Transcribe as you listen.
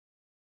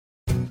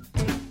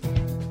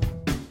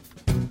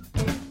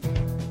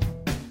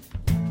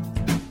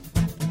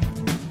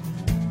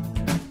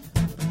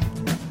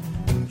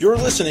You're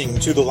listening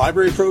to the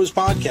Library Pros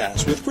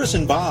Podcast with Chris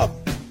and Bob,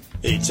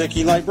 a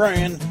techie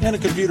librarian and a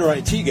computer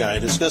IT guy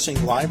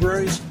discussing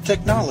libraries,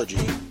 technology,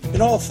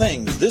 and all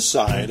things this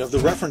side of the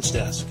reference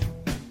desk.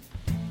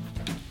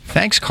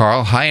 Thanks,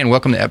 Carl. Hi, and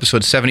welcome to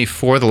episode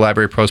 74 of the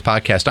Library Pros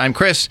Podcast. I'm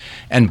Chris,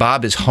 and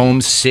Bob is home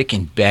sick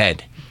in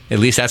bed. At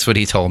least that's what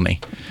he told me.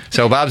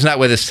 So Bob's not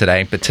with us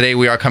today, but today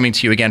we are coming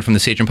to you again from the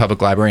Sagem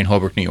Public Library in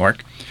Holbrook, New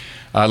York.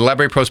 The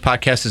Library Pros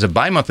Podcast is a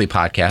bi-monthly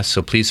podcast,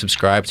 so please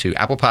subscribe to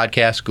Apple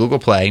Podcasts, Google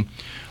Play,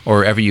 or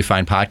wherever you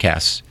find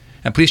podcasts.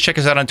 And please check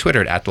us out on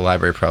Twitter at The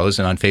Library Pros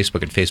and on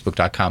Facebook at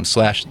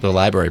facebook.com/The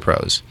Library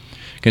Pros.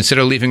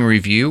 Consider leaving a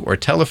review or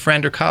tell a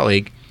friend or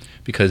colleague,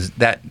 because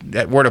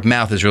that word of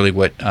mouth is really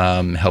what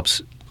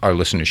helps our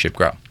listenership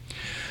grow.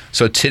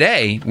 So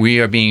today we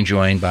are being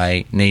joined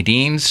by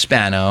Nadine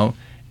Spano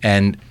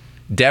and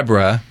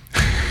Debbie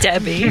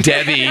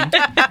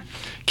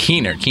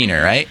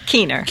Keener, right?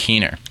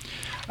 Keener.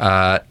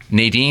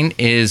 Nadine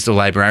is a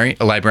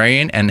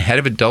librarian and head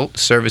of adult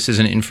services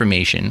and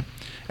information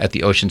at the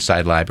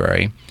Oceanside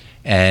Library.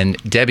 And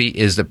Debbie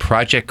is the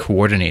project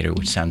coordinator,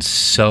 which sounds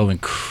so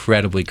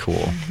incredibly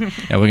cool.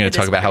 And we're going to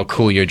talk about how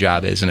cool your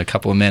job is in a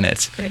couple of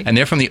minutes. Great. And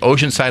they're from the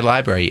Oceanside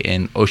Library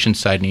in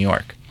Oceanside, New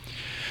York.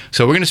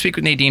 So we're going to speak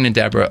with Nadine and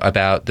Deborah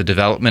about the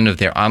development of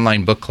their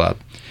online book club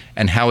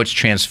and how it's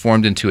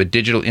transformed into a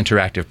digital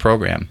interactive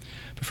program.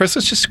 But first,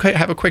 let's just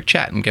have a quick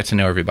chat and get to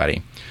know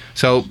everybody.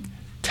 So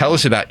tell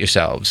us about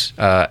yourselves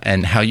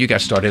and how you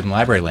got started in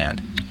library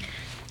land.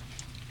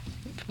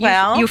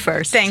 Well, you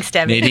first. Thanks,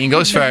 Debbie. Nadine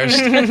goes first.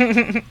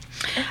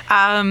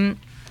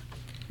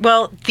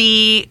 Well,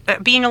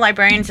 being a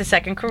librarian is a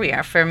second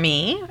career for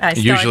me.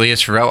 Usually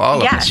it's for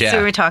all of us, yeah. So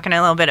we were talking a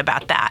little bit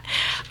about that.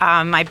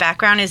 My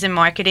background is in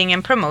marketing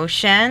and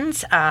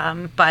promotions,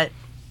 but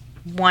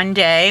one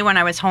day when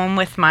I was home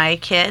with my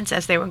kids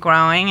as they were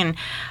growing,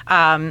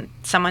 and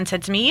someone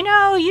said to me,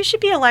 you should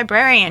be a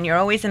librarian. You're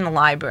always in the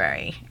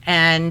library.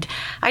 And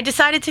I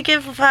decided to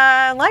give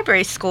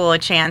library school a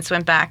chance,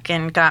 went back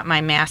and got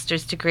my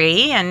master's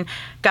degree and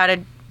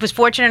was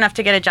fortunate enough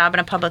to get a job in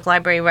a public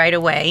library right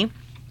away.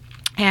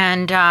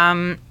 And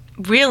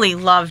really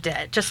loved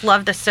it. Just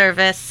loved the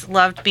service,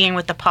 loved being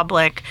with the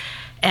public.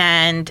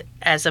 And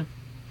as a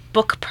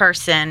book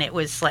person, it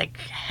was like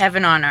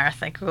heaven on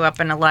earth. I grew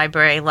up in a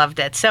library, loved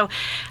it. So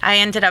I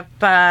ended up,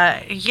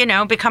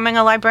 becoming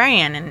a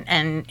librarian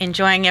and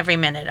enjoying every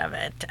minute of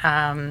it.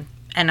 And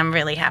I'm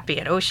really happy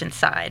at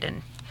Oceanside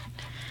and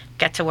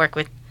get to work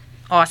with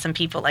awesome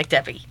people like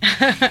Debbie.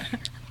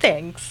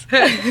 Thanks.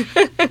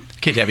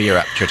 Okay, Debbie, you're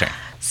up. It's your turn.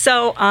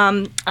 So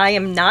I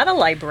am not a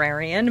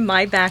librarian.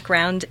 My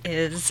background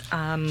is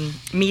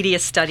media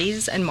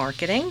studies and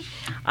marketing.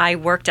 I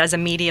worked as a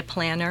media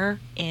planner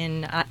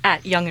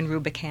at Young and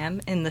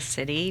Rubicam in the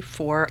city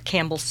for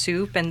Campbell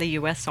Soup and the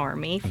U.S.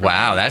 Army.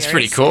 Wow, that's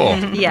pretty cool.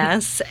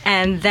 Yes.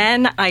 And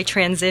then I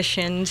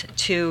transitioned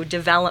to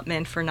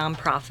development for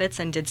nonprofits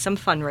and did some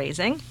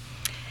fundraising.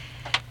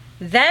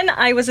 Then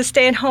I was a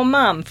stay-at-home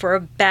mom for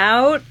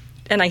about,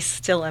 and I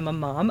still am a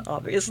mom,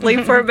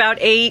 obviously, for about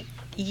 8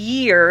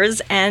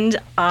 years, and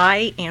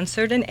I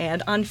answered an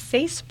ad on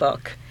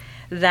Facebook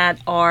that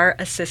our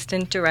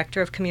assistant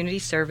director of community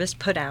service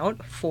put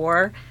out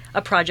for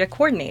a project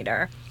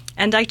coordinator,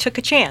 and I took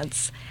a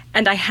chance.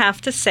 And I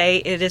have to say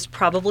it is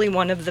probably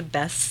one of the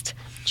best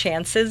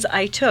chances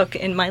I took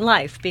in my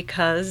life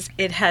because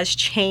it has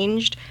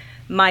changed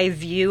my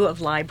view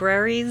of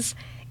libraries.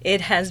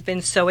 It has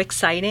been so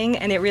exciting,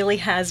 and it really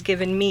has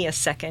given me a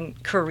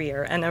second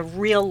career and a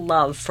real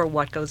love for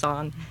what goes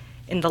on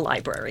in the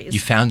libraries. You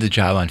found the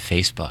job on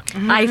Facebook.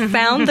 I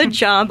found the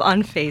job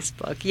on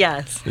Facebook,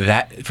 yes.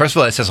 That, first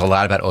of all, it says a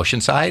lot about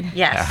Oceanside,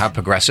 yes. How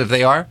progressive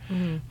they are,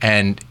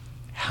 and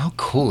how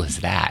cool is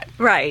that?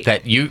 Right.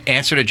 That you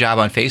answered a job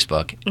on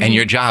Facebook, and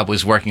your job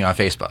was working on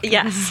Facebook.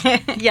 Yes,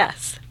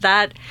 yes.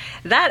 That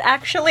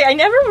actually, I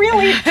never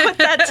really put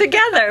that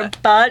together,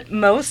 but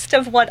most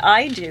of what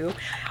I do,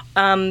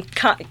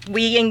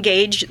 we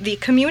engage the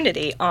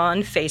community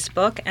on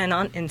Facebook and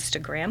on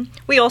Instagram.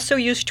 We also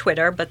use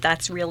Twitter, but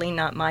that's really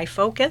not my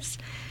focus.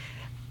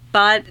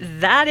 But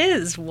that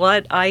is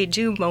what I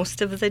do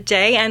most of the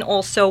day, and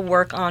also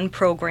work on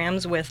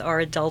programs with our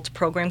adult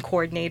program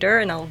coordinator.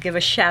 And I'll give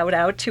a shout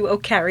out to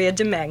Ocaria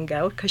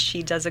Domingo because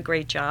she does a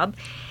great job.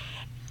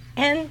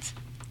 And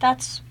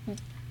that's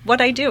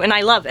what I do, and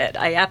I love it.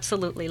 I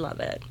absolutely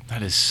love it.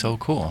 That is so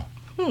cool.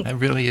 That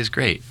really is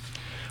great.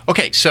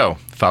 Okay, so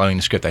following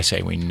the script I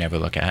say we never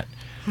look at,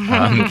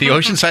 the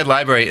Oceanside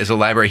Library is a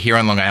library here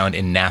on Long Island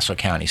in Nassau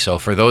County. So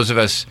for those of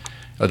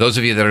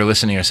you that are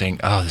listening are saying,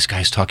 oh, this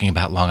guy's talking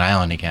about Long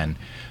Island again.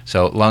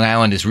 So Long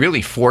Island is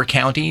really 4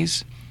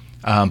 counties,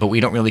 but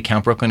we don't really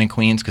count Brooklyn and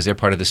Queens because they're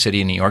part of the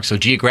city of New York. So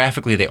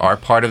geographically they are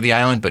part of the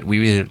island, but we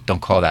really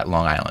don't call that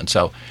Long Island.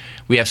 So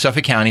we have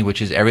Suffolk County,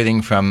 which is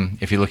everything from,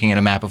 if you're looking at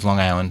a map of Long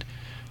Island,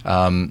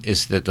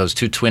 is those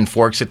 2 twin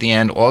forks at the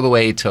end, all the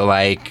way to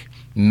like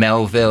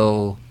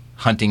Melville,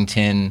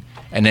 Huntington,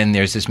 and then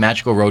there's this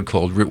magical road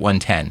called Route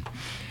 110.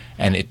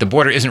 And the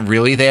border isn't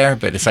really there,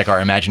 but it's like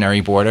our imaginary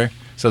border.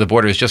 So the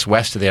border is just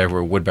west of there,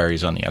 where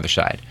Woodbury's on the other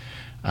side,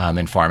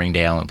 and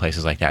Farmingdale and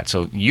places like that.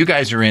 So you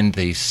guys are in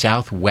the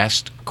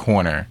southwest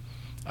corner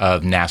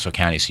of Nassau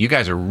County. So you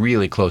guys are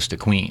really close to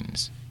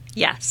Queens.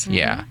 Yes.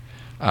 Yeah.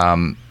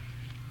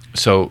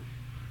 So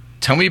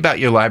tell me about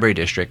your library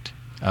district.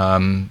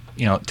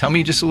 Tell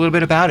me just a little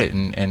bit about it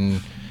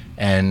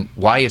and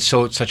why it's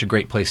such a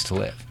great place to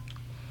live.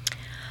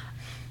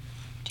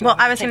 Well,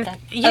 I was going to...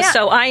 Yeah.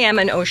 So I am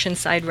an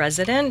Oceanside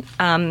resident.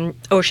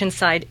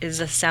 Oceanside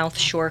is a South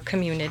Shore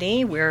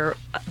community. We're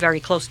very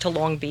close to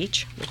Long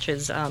Beach, which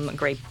is a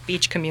great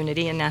beach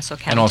community in Nassau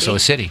County. And also a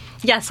city.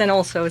 Yes, and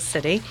also a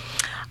city.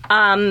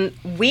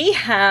 We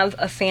have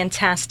a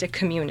fantastic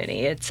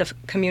community. It's a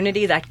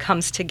community that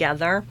comes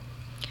together.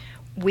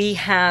 We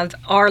have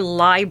our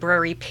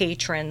library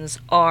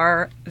patrons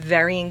are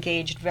very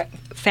engaged,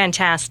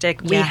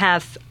 fantastic. We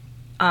have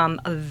a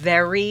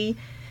very...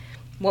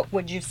 What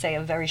would you say?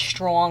 A very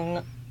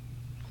strong...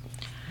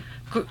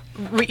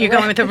 You're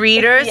going with the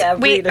readers? Yeah,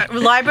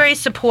 library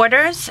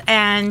supporters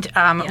and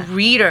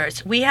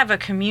readers. We have a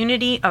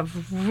community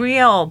of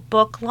real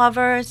book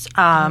lovers,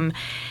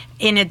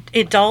 in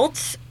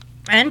adults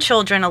and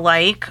children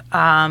alike.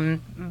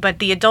 But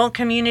the adult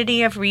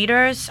community of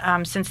readers,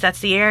 since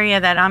that's the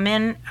area that I'm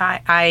in,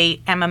 I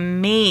am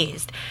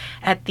amazed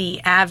at the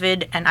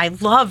avid, and I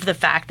love the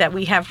fact that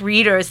we have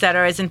readers that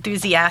are as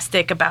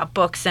enthusiastic about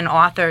books and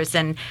authors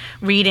and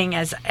reading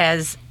as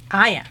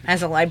I am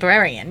as a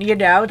librarian.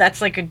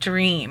 That's like a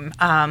dream.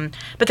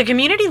 But the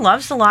community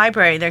loves the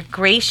library. They're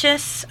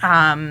gracious,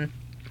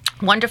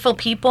 wonderful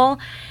people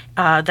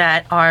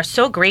that are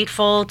so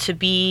grateful to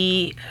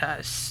be,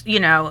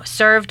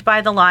 served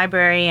by the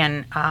library.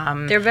 And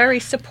they're very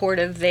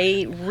supportive.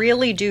 They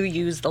really do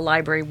use the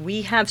library.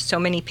 We have so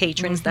many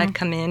patrons that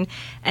come in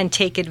and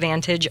take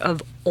advantage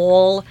of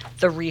all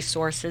the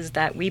resources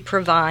that we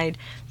provide,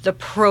 the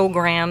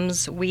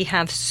programs. We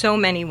have so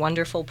many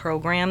wonderful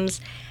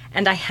programs.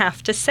 And I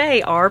have to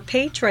say, our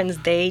patrons,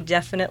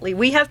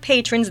 we have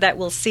patrons that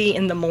we'll see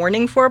in the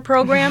morning for a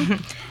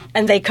program,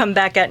 and they come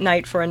back at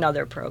night for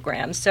another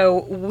program.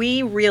 So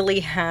we really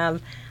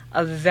have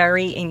a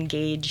very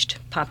engaged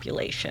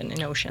population in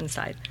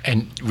Oceanside.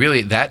 And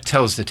really, that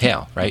tells the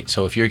tale, right?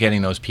 So if you're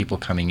getting those people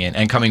coming in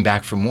and coming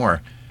back for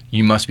more,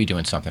 you must be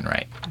doing something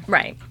right.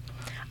 Right.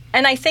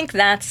 And I think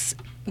that's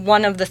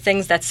one of the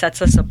things that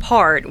sets us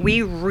apart.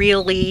 We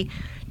really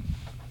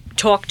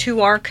talk to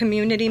our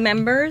community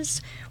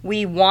members.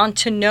 We want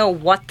to know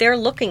what they're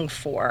looking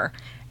for.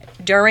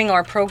 During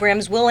our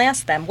programs, we'll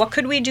ask them, what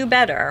could we do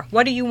better?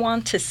 What do you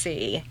want to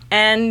see?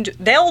 And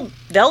they'll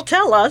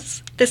tell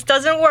us, this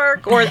doesn't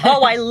work, or,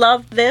 oh, I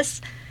love this.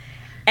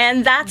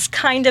 And that's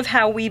kind of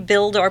how we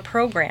build our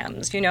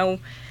programs.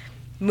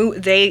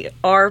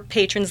 Our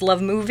patrons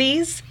love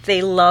movies.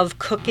 They love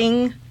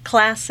cooking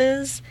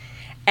classes.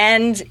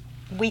 And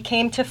we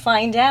came to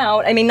find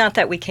out, not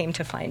that we came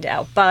to find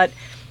out, but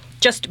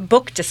just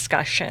book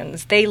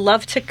discussions. They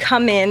love to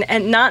come in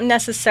and not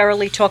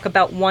necessarily talk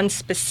about one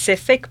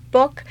specific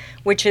book,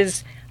 which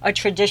is a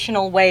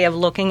traditional way of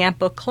looking at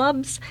book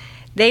clubs.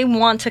 They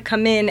want to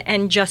come in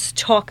and just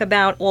talk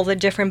about all the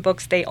different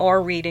books they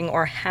are reading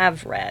or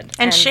have read.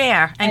 And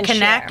share and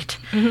connect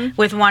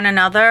with one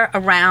another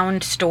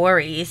around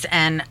stories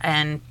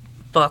and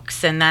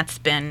books. And that's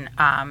been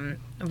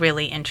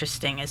really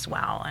interesting as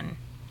well, and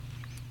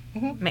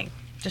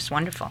just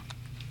wonderful.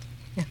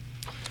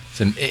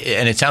 And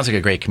it sounds like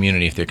a great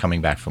community if they're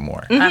coming back for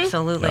more.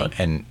 Absolutely.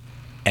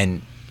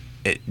 And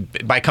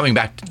by coming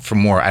back for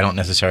more, I don't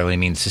necessarily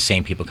mean it's the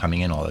same people coming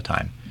in all the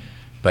time.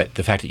 But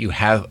the fact that you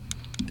have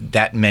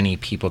that many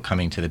people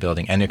coming to the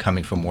building and they're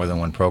coming from more than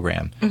one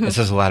program, it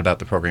says a lot about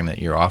the program that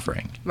you're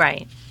offering.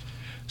 Right.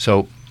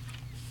 So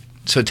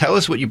tell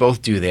us what you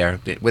both do there,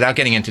 without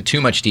getting into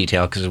too much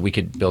detail, because we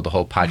could build a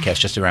whole podcast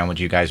just around what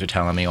you guys are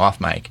telling me off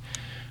mic.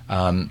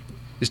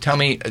 Just tell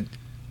me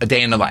a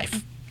day in the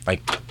life.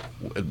 Like,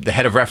 the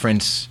head of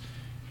reference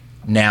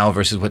now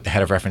versus what the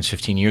head of reference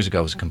 15 years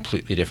ago was a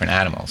completely different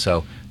animal.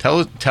 So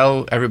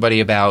tell everybody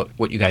about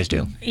what you guys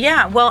do.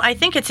 Yeah, well, I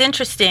think it's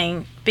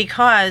interesting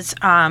because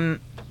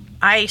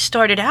I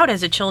started out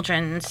as a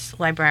children's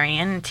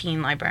librarian,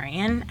 teen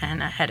librarian,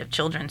 and a head of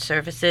children's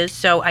services.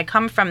 So I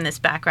come from this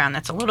background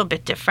that's a little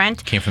bit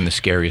different. Came from the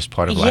scariest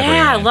part of librarian.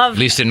 Yeah, I love... At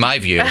least in my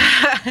view.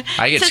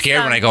 I get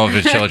scared when I go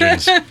over to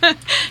children's.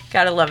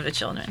 Gotta love the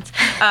children's.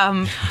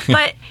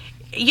 But...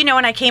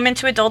 when I came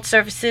into adult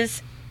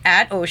services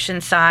at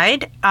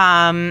Oceanside,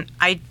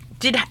 I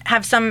did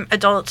have some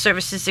adult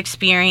services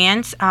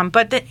experience,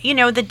 but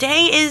the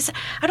day is,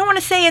 I don't want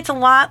to say it's a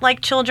lot like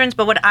children's,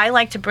 but what I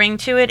like to bring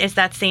to it is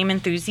that same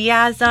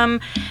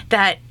enthusiasm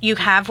that you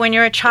have when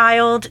you're a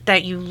child,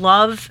 that you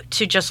love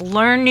to just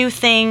learn new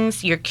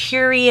things, you're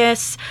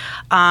curious,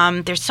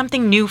 there's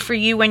something new for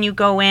you when you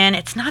go in.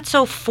 It's not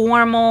so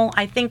formal.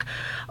 I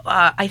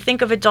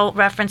think of adult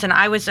reference, and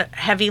I was a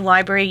heavy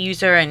library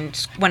user, and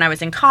when I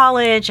was in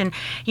college, and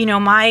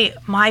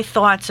my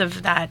thoughts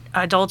of that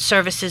adult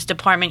services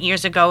department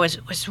years ago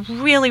was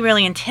really,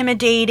 really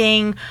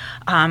intimidating.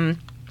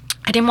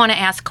 I didn't want to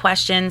ask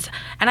questions.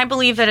 And I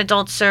believe that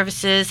adult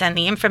services and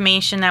the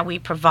information that we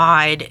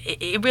provide,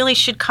 it really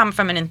should come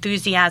from an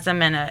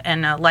enthusiasm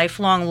and a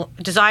lifelong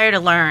desire to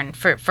learn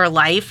for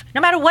life,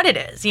 no matter what it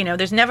is. You know,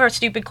 there's never a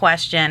stupid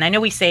question. I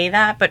know we say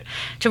that, but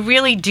to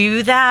really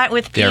do that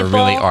with people. There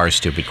really are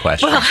stupid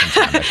questions.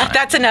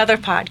 That's another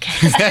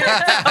podcast.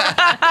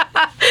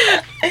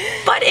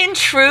 But in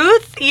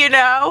truth, you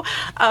know,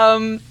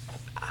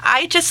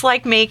 I just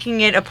like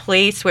making it a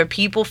place where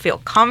people feel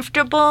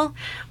comfortable,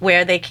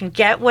 where they can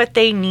get what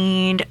they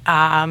need,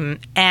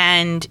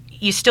 and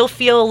you still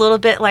feel a little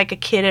bit like a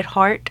kid at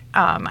heart.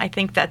 I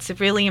think that's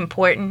really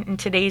important in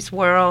today's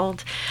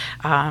world.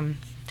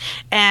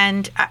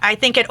 And I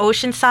think at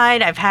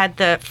Oceanside, I've had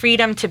the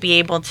freedom to be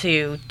able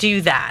to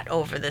do that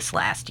over this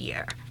last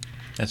year.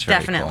 That's very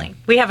Definitely. cool.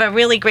 We have a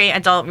really great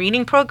adult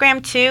reading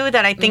program, too,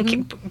 that I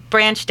think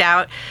branched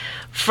out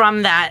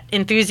from that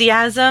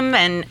enthusiasm.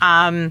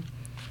 And,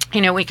 you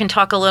know, we can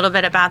talk a little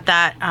bit about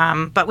that.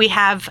 But we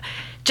have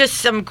just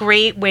some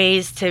great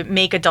ways to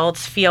make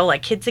adults feel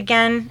like kids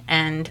again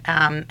and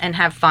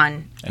have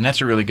fun. And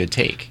that's a really good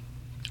take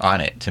on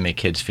it, to make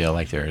kids feel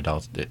like they're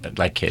adults,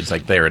 like kids,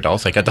 like they're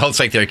adults, like adults,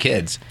 like they're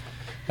kids.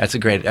 That's a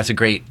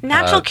great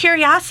natural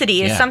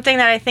curiosity is yeah. something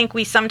that I think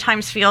we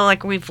sometimes feel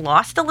like we've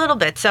lost a little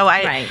bit. So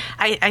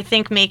I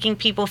think making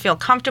people feel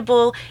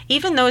comfortable,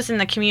 even those in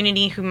the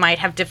community who might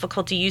have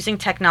difficulty using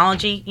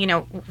technology, you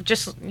know,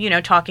 just, you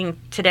know, talking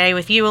today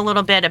with you a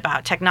little bit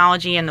about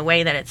technology and the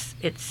way that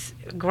it's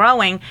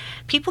growing,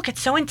 people get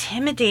so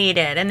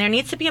intimidated, and there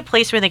needs to be a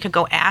place where they could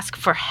go ask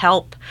for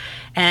help.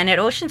 And at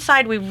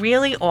Oceanside, we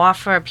really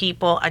offer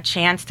people a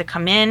chance to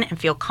come in and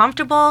feel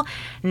comfortable.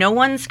 No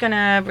one's going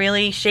to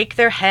really shake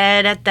their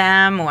head at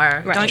them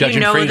or, don't you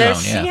know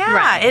this? Zone,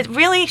 yeah. It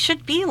really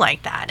should be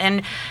like that.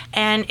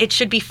 And it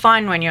should be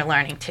fun when you're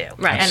learning too.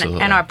 Right.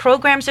 And our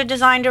programs are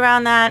designed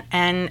around that,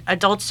 and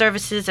adult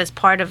services as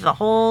part of the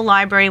whole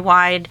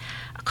library-wide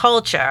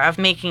culture of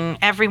making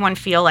everyone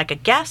feel like a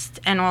guest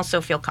and also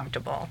feel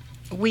comfortable.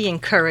 We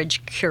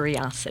encourage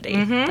curiosity.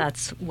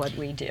 That's what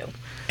we do.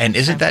 And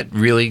isn't that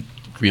really,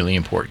 really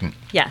important?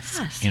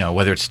 Yes. You know,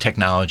 whether it's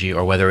technology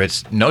or whether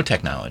it's no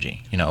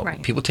technology. You know,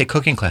 Right. people take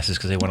cooking classes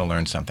because they want to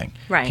learn something.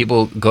 Right.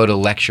 People go to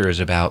lectures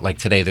about, like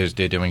today,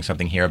 they're doing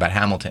something here about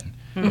Hamilton,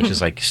 which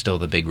is like still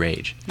the big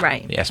rage.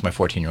 Right. Yes, my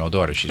 14-year-old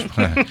daughter. She's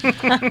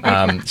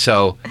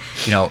so,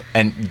 you know,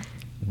 and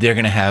they're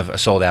going to have a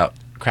sold-out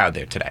crowd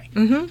there today.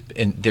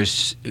 And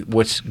there's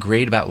what's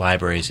great about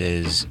libraries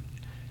is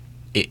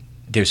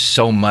there's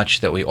so much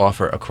that we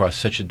offer across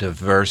such a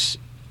diverse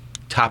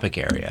topic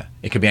area.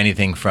 It could be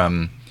anything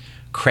from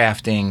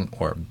crafting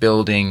or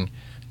building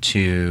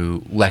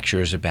to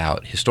lectures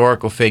about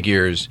historical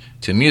figures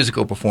to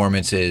musical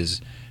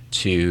performances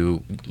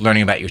to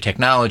learning about your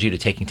technology to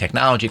taking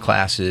technology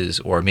classes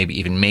or maybe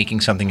even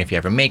making something if you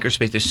have a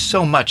makerspace. There's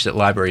so much that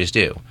libraries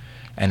do.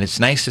 And it's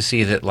nice to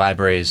see that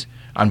libraries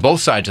on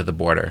both sides of the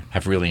border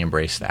have really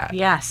embraced that.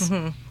 Yes.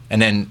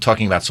 And then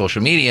talking about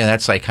social media,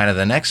 that's like kind of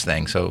the next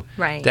thing. So,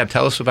 Right. Deb,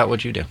 tell us about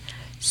what you do.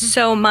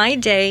 So my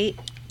day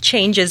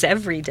changes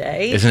every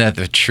day. Isn't that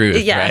the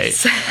truth,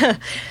 Yes. right?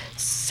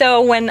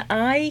 So when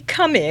I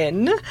come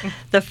in,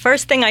 the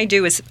first thing I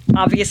do is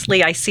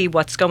obviously I see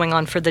what's going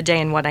on for the day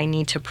and what I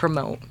need to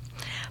promote.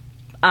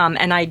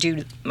 And I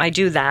do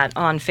that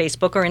on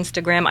Facebook or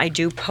Instagram. I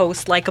do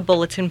post like a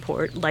bulletin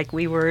board, like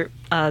we were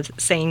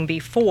saying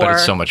before. But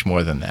it's so much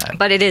more than that.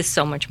 But it is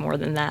so much more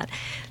than that.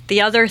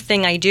 The other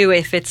thing I do,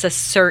 if it's a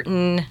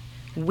certain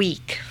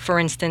week, for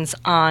instance,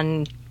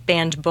 on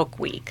Banned Book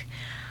Week,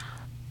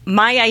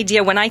 my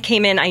idea, when I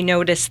came in, I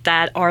noticed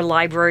that our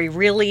library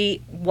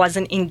really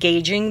wasn't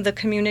engaging the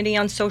community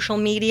on social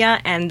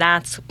media, and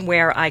that's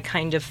where I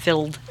kind of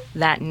filled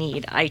that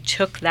need. I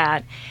took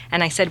that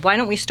and I said, why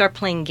don't we start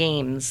playing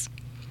games?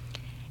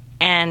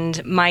 And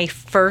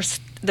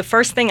the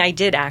first thing I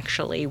did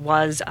actually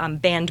was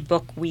Banned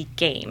Book Week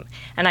game.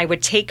 And I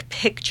would take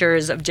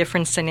pictures of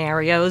different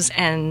scenarios,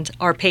 and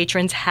our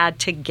patrons had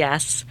to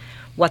guess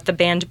what the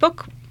banned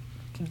book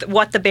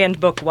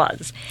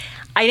was.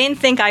 I didn't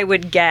think I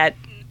would get,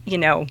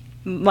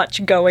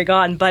 much going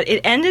on, but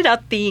it ended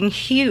up being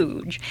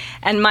huge.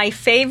 And my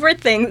favorite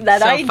thing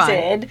that I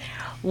did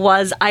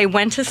was I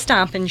went to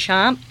Stop and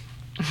Shop.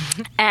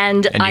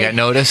 And you got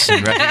noticed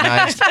and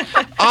recognized?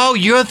 Oh,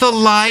 you're the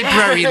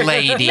library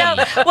lady. No,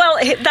 well,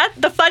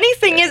 the funny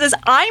thing is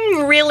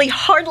I'm really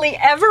hardly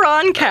ever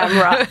on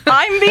camera.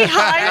 I'm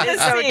behind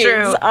the scenes.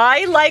 True.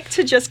 I like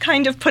to just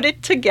kind of put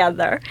it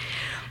together.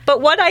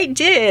 But what I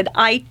did,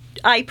 I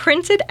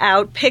printed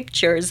out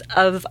pictures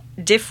of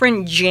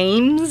different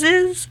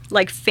Jameses,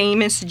 like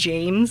famous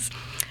James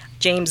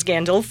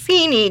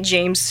Gandolfini,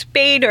 James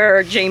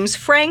Spader, James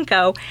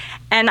Franco,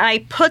 and I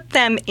put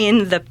them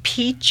in the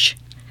peach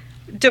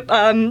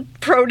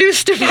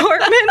produce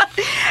department,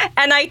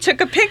 and I took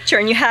a picture,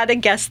 and you had to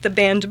guess the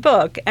banned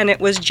book, and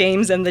it was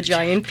James and the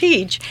Giant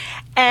Peach.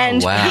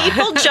 And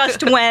people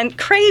just went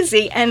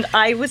crazy, and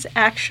I was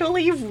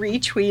actually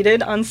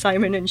retweeted on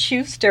Simon &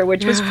 Schuster,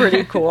 which was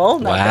pretty cool.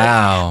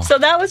 Wow. So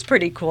that was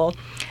pretty cool.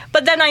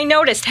 But then I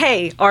noticed,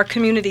 hey, our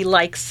community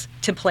likes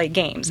to play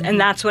games, and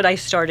that's what I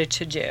started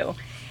to do.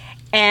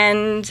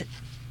 And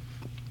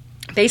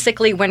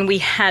basically, when we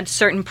had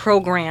certain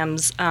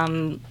programs,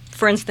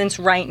 for instance,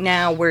 right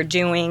now we're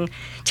doing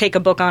Take a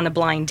Book on a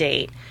Blind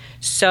Date.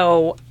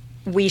 So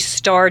we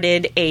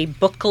started a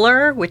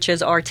bookler, which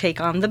is our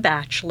take on The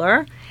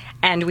Bachelor,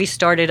 and we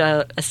started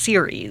a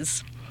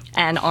series.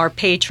 And our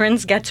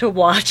patrons get to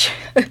watch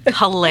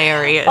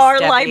Hilarious. our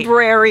Debbie.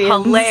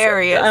 librarians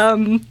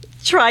Hilarious.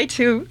 try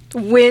to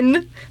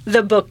win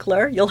the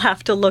bookler. You'll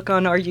have to look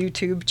on our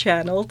YouTube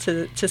channel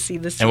to see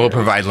the series. And we'll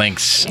provide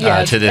links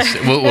Yes. to this.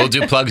 We'll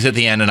do plugs at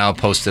the end, and I'll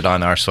post it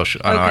on our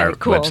our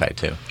cool. website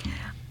too.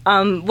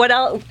 What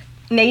else?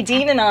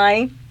 Nadine and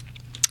I,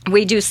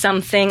 we do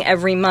something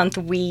every month.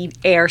 We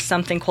air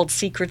something called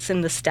Secrets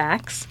in the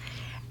Stacks.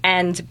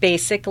 And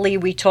basically,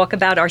 we talk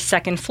about our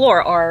second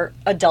floor, our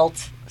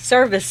adult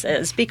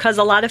services, because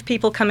a lot of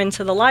people come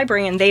into the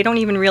library and they don't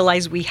even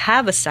realize we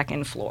have a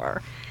second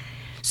floor.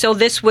 So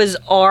this was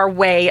our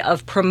way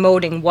of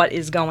promoting what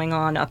is going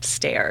on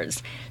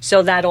upstairs.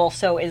 So that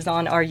also is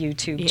on our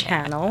YouTube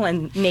channel,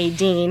 and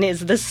Nadine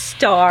is the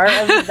star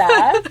of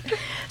that.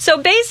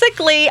 So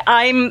basically,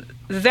 I'm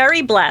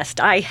very blessed.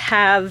 I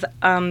have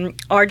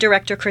our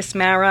director, Chris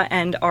Mara,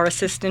 and our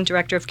assistant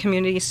director of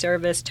community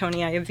service, Tony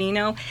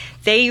Iovino.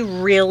 They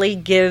really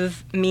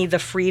give me the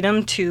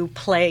freedom to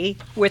play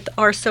with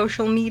our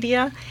social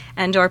media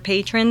and our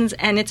patrons,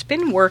 and it's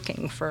been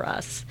working for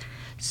us.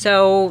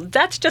 So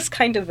that's just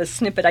kind of a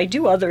snippet. I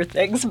do other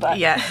things, but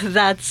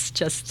that's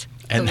just...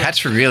 And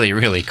that's really,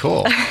 really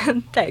cool.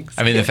 Thanks.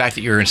 I mean, the fact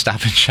that you were in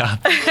Stop and Shop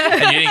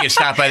and you didn't get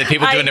stopped by the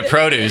people doing the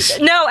produce.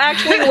 No,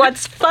 actually,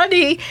 what's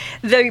funny,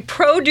 the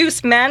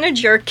produce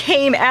manager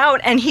came out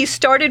and he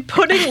started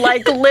putting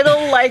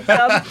little, what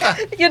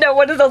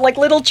are the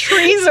little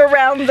trees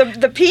around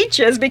the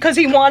peaches because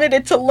he wanted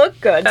it to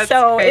look good. That's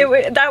so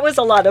great. that was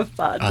a lot of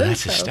fun. Oh,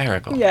 that's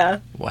hysterical. Yeah.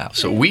 Wow.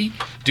 So we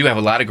do have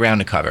a lot of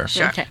ground to cover.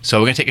 Sure. Okay. So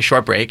we're going to take a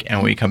short break, and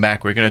when we come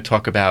back, we're going to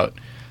talk about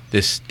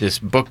this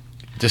book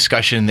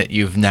discussion that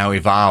you've now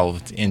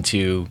evolved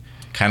into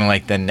kind of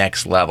like the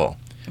next level.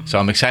 So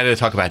I'm excited to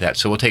talk about that.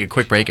 So we'll take a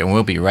quick break, and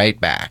we'll be right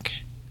back.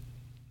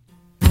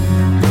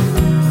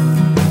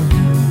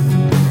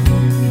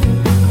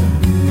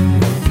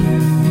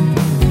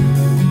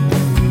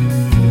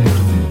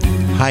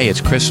 Hi, it's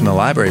Chris from the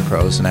Library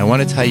Pros, and I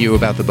want to tell you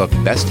about the book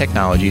Best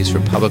Technologies for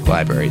Public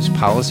Libraries,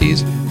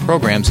 Policies,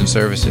 Programs, and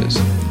Services.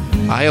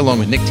 I, along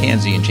with Nick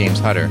Tanzi and James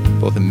Hutter,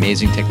 both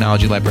amazing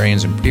technology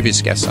librarians and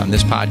previous guests on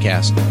this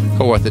podcast,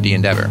 co-authored the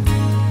endeavor.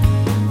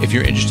 If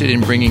you're interested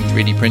in bringing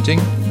 3D printing,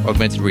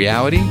 augmented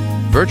reality,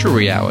 virtual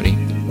reality,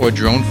 or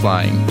drone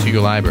flying to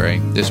your library,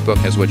 this book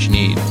has what you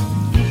need.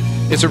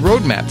 It's a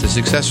roadmap to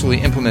successfully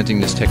implementing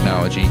this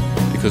technology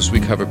because we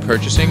cover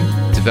purchasing,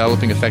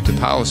 developing effective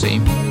policy,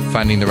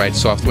 finding the right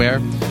software,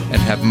 and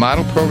have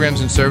model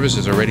programs and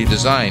services already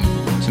designed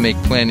to make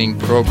planning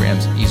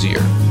programs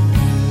easier.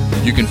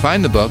 You can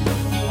find the book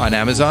on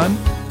Amazon,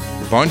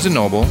 Barnes &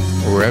 Noble,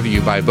 or wherever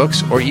you buy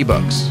books or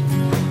ebooks.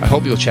 I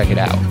hope you'll check it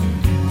out.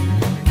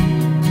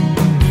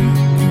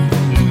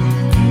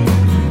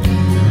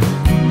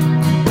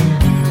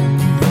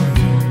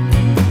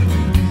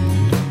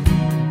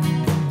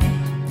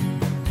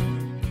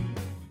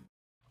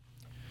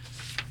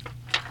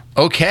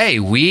 Okay,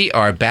 we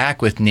are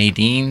back with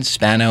Nadine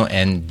Spano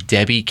and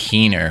Debbie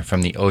Keener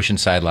from the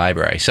Oceanside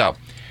Library. So,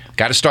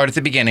 got to start at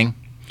the beginning.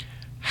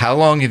 How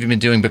long have you been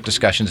doing book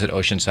discussions at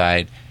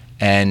Oceanside,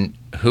 and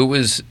who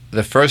was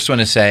the first one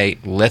to say,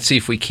 let's see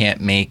if we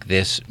can't make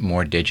this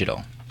more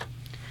digital?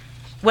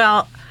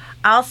 Well,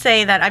 I'll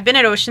say that I've been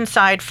at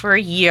Oceanside for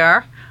a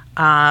year.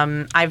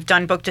 I've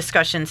done book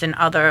discussions in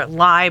other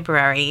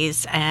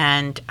libraries,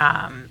 and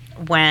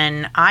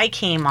when I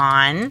came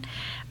on,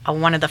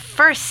 one of the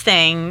first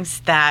things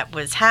that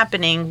was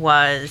happening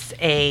was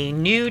a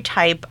new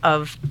type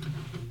of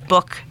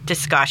book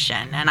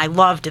discussion, and I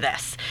loved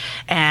this.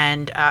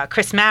 And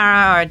Chris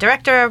Mara, our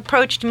director,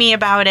 approached me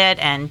about it,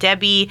 and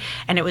Debbie,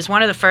 and it was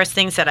one of the first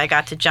things that I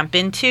got to jump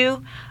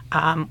into,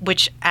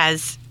 which,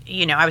 as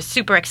you know, I was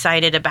super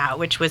excited about,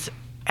 which was,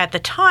 at the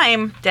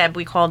time, Deb,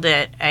 we called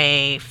it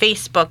a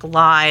Facebook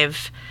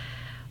Live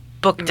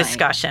book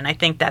discussion. I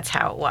think that's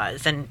how it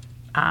was. And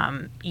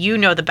you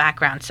know the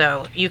background,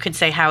 so you could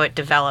say how it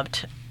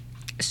developed.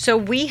 So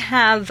we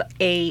have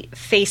a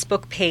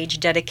Facebook page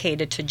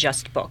dedicated to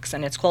just books,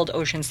 and it's called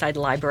Oceanside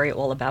Library,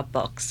 all about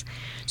books.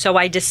 So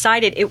I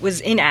decided it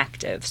was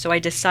inactive, so I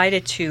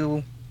decided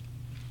to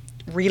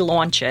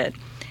relaunch it.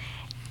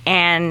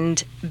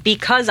 And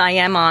because I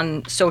am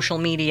on social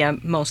media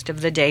most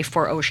of the day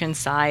for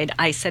Oceanside,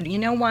 I said, you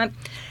know what?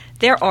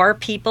 There are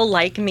people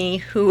like me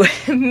who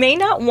may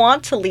not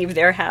want to leave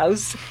their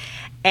house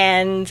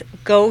and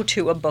go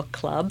to a book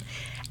club,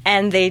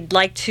 and they'd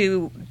like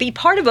to be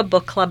part of a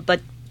book club but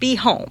be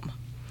home.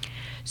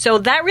 So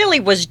that really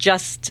was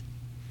just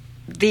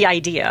the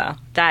idea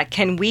that,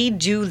 can we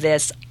do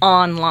this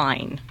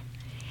online?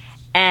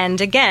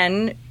 And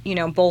again, you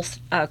know, both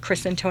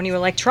Chris and Tony were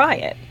like, try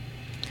it.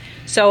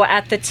 So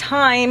at the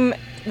time,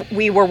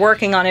 we were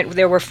working on it.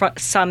 There were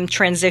some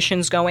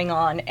transitions going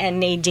on, and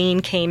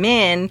Nadine came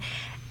in,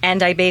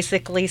 and I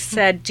basically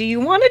said, "Do you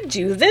want to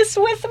do this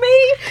with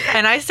me?"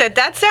 And I said,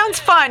 "That sounds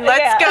fun.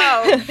 Let's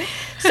go."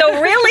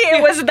 So really,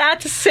 it was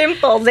that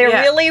simple. There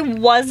really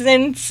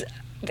wasn't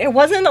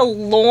a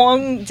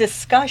long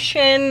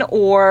discussion,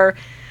 or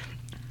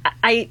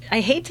I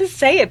hate to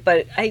say it,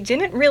 but I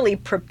didn't really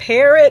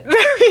prepare it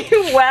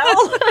very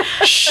well.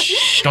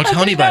 Shh, don't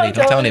tell anybody.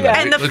 Don't tell anybody.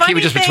 And We'll keep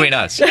it just between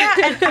us. Yeah,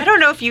 and I don't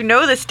know if you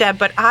know this, Deb,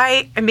 but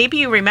maybe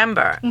you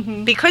remember,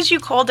 because you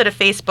called it a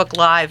Facebook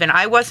Live, and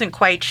I wasn't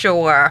quite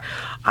sure.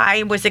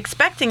 I was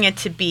expecting it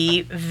to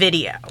be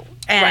video,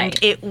 and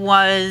it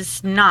was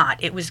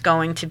not. It was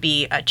going to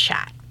be a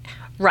chat.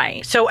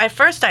 Right. So at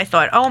first I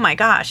thought, oh my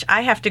gosh,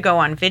 I have to go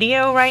on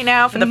video right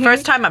now for the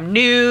first time. I'm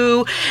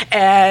new,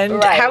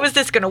 and how is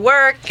this going to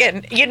work?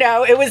 And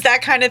it was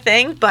that kind of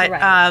thing. But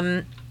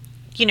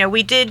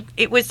we did.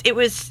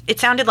 It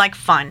sounded like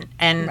fun,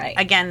 and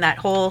again, that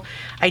whole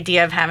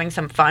idea of having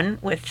some fun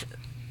with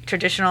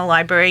traditional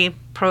library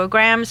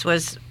programs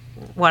was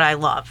what I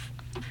love.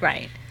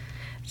 Right.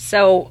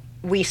 So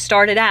we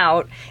started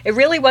out. It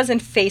really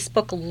wasn't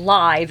Facebook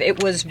Live.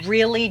 It was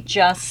really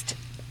just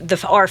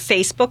our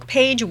Facebook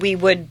page. We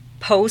would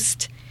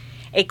post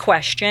a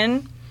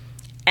question,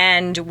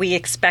 and we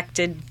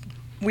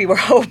were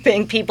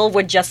hoping people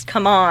would just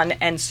come on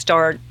and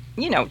start,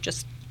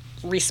 just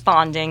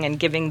responding and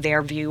giving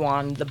their view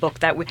on the book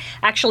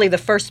actually the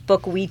first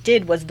book we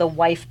did was The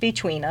Wife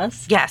Between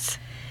Us. Yes.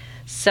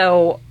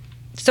 So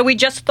we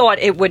just thought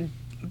it would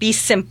be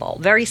simple,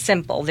 very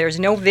simple.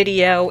 There's no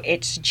video.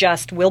 It's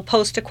just we'll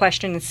post a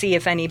question and see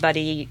if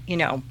anybody,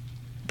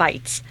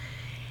 bites.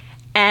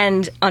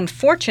 And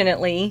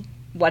unfortunately,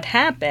 what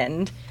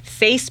happened,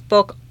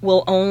 Facebook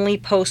will only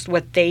post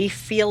what they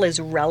feel is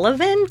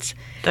relevant.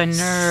 The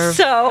nerve.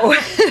 So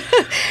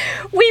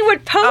we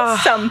would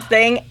post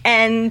something,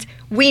 and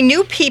we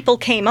knew people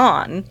came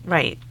on.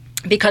 Right.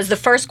 Because the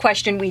first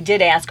question we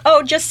did ask,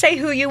 just say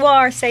who you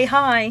are, say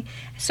hi.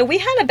 So we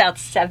had about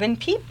 7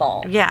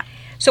 people. Yeah.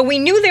 So we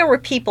knew there were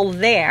people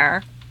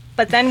there.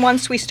 But then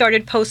once we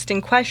started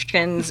posting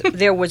questions,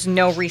 there was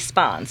no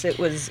response. It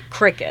was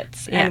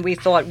crickets. Yeah. And we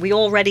thought, we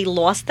already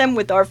lost them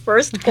with our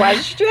first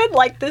question?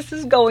 This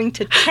is going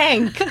to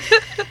tank.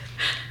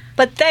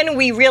 But then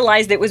we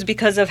realized it was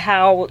because of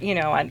how,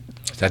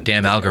 that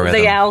damn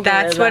algorithm. The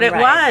algorithm. That's what it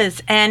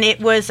was. And it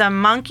was a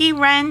monkey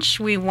wrench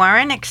we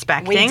weren't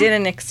expecting. We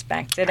didn't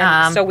expect it.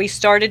 And so we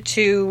started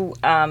to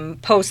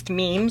post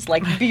memes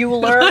like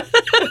Bueller.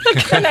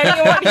 Can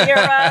anyone hear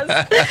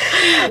us?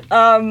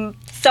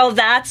 So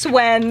that's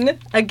when,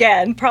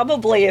 again,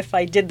 probably if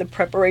I did the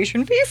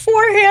preparation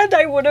beforehand,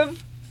 I would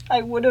have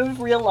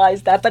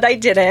realized that, but I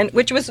didn't,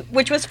 which was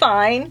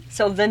fine.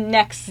 So the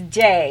next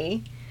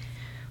day,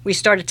 we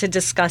started to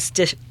discuss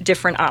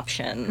different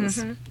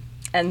options,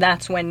 and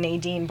that's when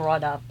Nadine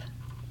brought up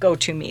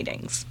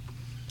GoToMeetings.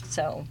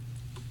 So,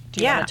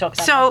 do you want to talk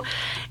about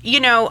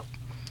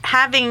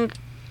that?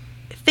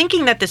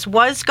 Thinking that this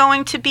was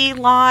going to be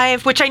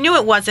live, which I knew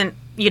it wasn't,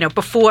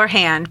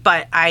 beforehand,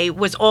 but I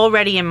was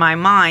already in my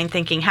mind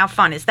thinking, how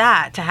fun is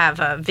that to have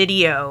a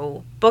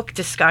video book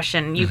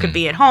discussion? You could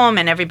be at home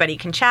and everybody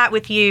can chat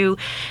with you.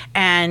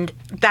 And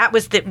that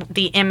was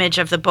the image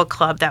of the book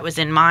club that was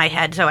in my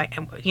head. So,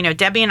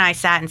 Debbie and I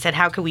sat and said,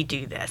 how could we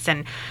do this?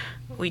 And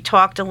we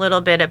talked a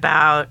little bit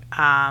about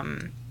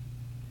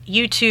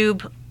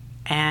YouTube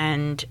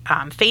and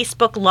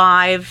Facebook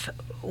Live,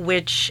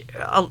 which...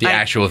 the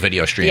actual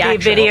video stream. Yeah,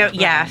 video,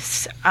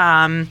 yes.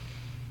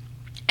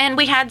 And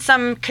we had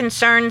some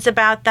concerns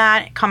about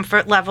that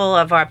comfort level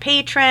of our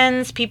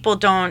patrons. People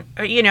don't,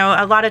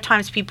 a lot of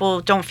times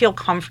people don't feel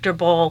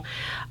comfortable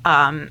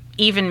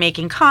even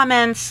making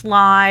comments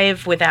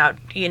live without,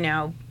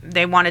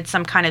 they wanted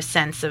some kind of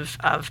sense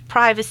of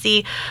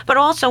privacy. But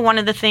also one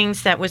of the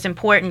things that was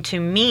important to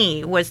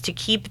me was to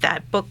keep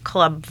that book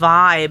club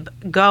vibe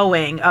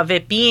going, of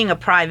it being a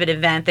private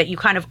event that you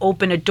kind of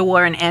open a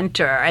door and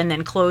enter and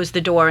then close the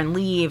door and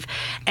leave.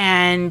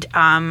 And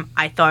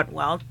I thought,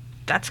 well,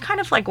 that's kind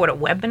of like what a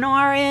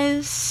webinar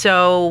is.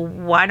 So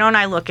why don't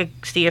I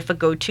see if a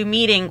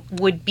GoToMeeting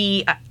would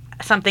be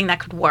something that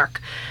could work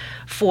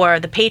for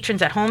the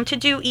patrons at home to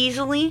do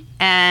easily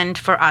and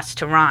for us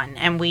to run.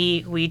 And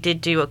we did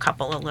do a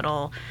couple of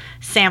little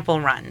sample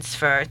runs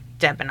for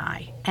Deb and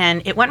I.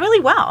 And it went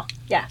really well.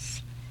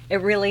 Yes, it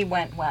really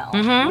went well.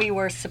 We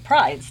were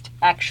surprised,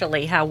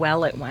 actually, how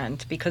well it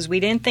went, because we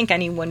didn't think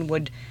anyone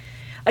would...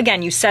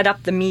 Again, you set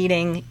up the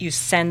meeting, you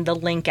send the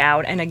link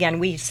out, and again,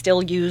 we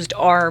still used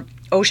our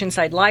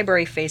Oceanside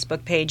Library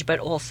Facebook page, but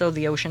also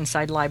the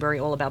Oceanside Library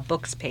All About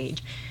Books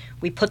page.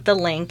 We put the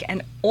link,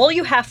 and all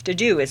you have to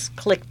do is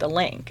click the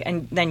link,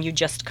 and then you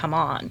just come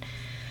on.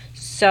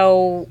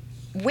 So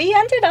we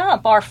ended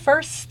up, our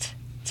first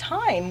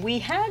time, we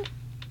had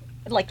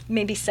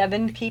maybe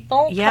 7 people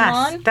come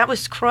on. Yes, that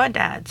was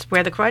Crawdads,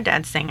 where the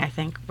Crawdads sing, I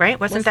think, right?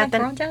 Wasn't that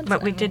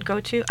what we did go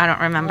to? I don't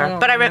remember.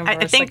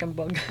 I think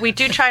we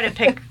do try to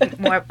pick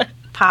more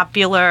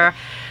popular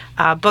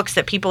books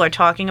that people are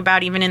talking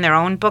about, even in their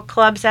own book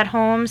clubs at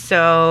home.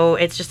 So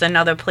it's just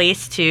another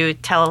place to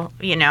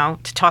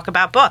to talk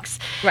about books.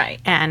 Right.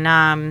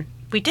 And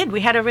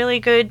we had a really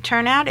good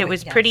turnout. It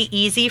was pretty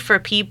easy for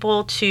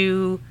people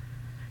to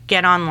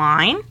get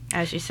online,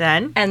 as you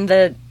said. And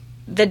the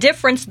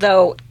difference,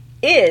 though,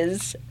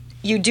 is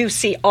you do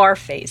see our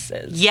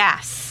faces.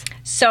 Yes.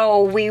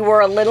 So we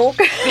were a little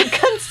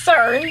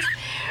concerned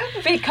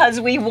because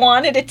we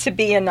wanted it to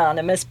be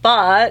anonymous,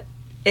 but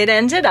it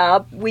ended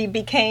up, we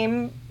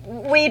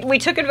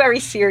took it very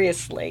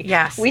seriously.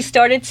 Yes. We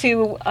started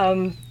to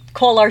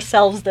call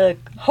ourselves the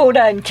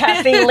Hoda and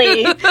Kathy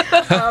Lee of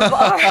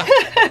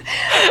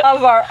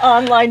our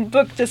online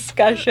book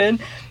discussion,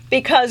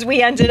 because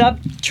we ended up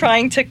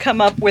trying to come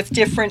up with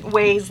different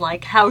ways,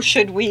 like how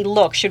should we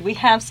look? Should we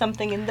have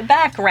something in the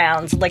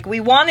background? Like,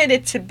 we wanted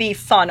it to be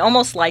fun,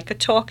 almost like a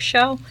talk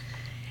show.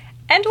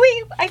 And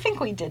I think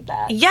we did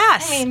that.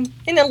 Yes. I mean,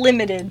 in a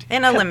limited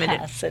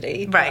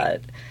capacity. Right.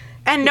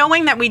 And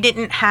knowing that we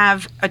didn't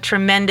have a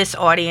tremendous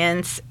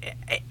audience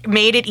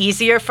made it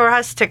easier for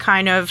us to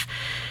kind of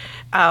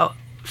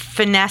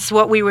finesse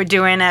what we were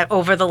doing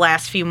over the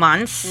last few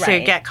months to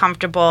get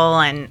comfortable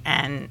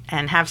and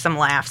have some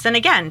laughs. And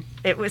again,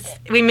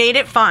 we made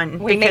it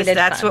fun because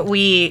that's what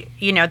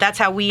that's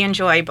how we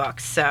enjoy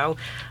books. So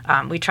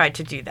we tried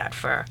to do that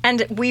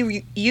and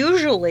we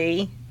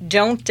usually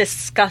don't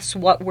discuss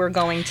what we're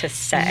going to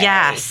say.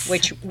 Yes.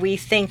 Which we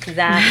think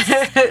that's...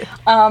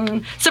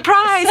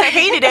 surprise! I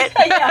hated it.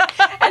 Yeah,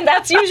 and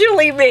that's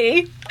usually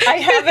me. I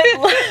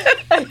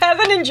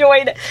haven't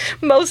enjoyed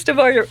most of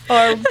our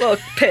book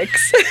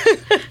picks.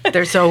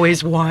 There's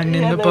always one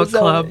in the book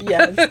club.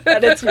 Yes,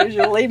 and it's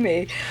usually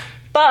me.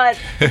 But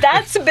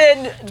that's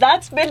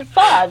been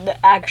fun,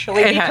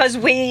 actually, because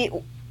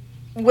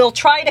we'll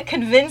try to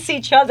convince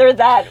each other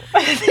that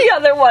the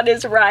other one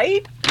is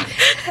right.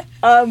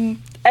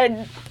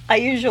 And I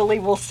usually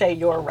will say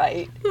you're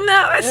right.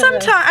 No,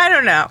 sometimes, I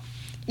don't know.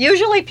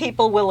 Usually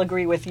people will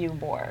agree with you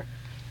more.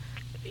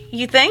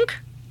 You think?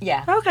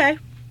 Yeah. Okay.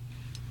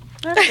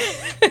 Well,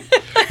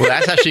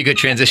 that's actually a good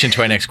transition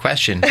to our next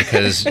question,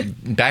 because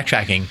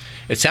backtracking,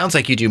 it sounds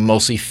like you do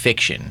mostly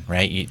fiction,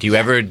 right? Do you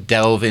ever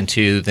delve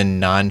into the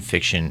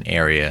nonfiction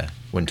area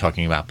when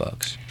talking about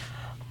books?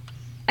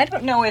 I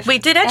don't know if we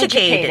did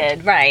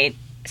Educated, right?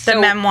 The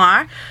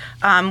memoir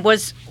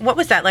was, what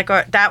was that?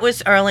 That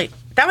was early.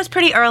 That was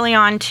pretty early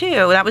on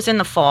too. That was in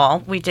the fall.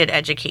 We did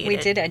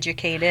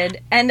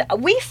Educated. And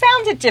we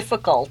found it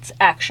difficult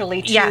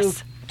actually to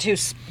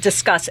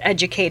discuss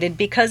Educated,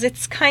 because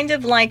it's kind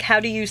of like, how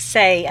do you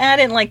say, I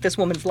didn't like this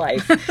woman's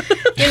life,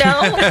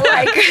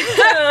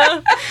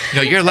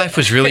 your life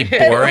was really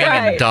boring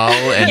and dull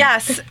and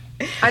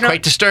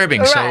quite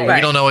disturbing. So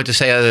we don't know what to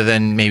say other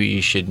than maybe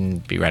you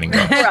shouldn't be writing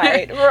books.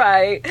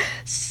 Right.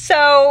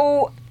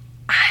 So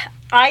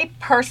I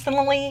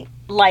personally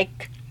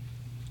like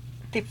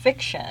the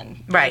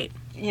fiction, right?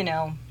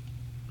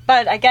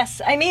 But I guess,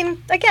 I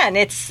mean, again,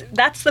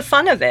 that's the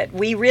fun of it.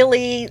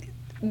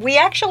 We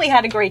actually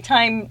had a great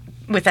time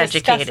with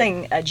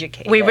discussing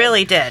Educated. We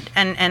really did,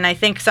 and I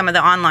think some of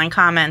the online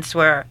comments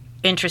were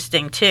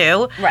interesting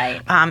too. Right.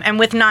 And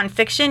with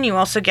nonfiction, you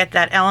also get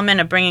that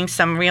element of bringing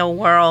some real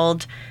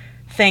world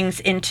things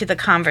into the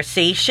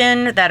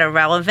conversation that are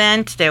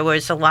relevant. There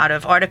was a lot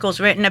of articles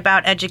written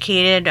about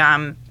Educated.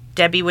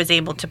 Debbie was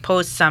able to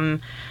post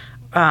some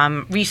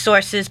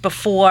resources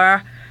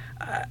before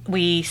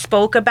we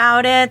spoke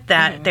about it,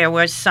 that there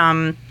was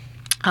some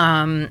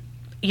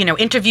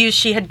interviews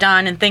she had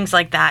done and things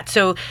like that.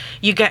 So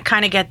you get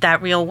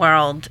that real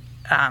world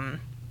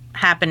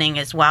happening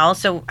as well.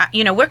 So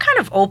we're kind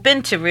of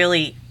open to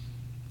really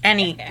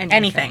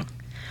anything.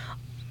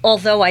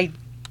 Although I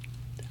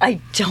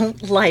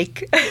don't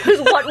like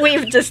what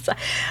we've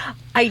decided.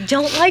 I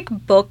don't like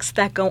books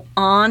that go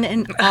on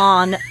and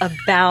on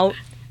about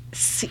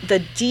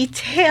the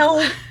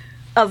detail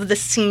of the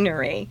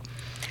scenery.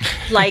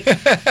 Like,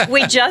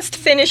 we just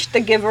finished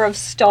The Giver of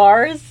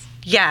Stars.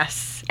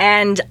 Yes.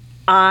 And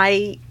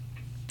I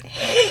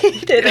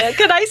hated it.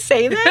 Can I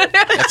say that?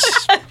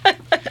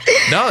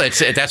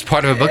 That's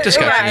part of a book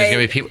discussion. Right. There's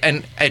going to be people,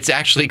 and it's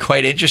actually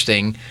quite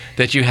interesting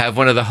that you have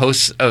one of the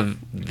hosts of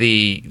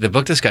the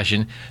book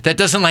discussion that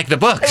doesn't like the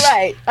books.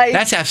 Right.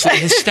 That's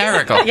absolutely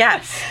hysterical.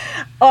 Yes.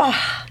 Oh,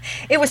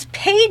 it was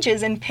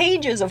pages and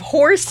pages of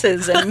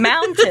horses and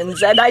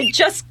mountains, and I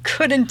just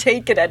couldn't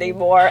take it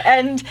anymore.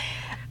 And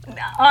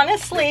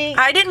honestly,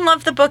 I didn't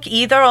love the book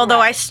either,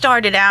 although I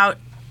started out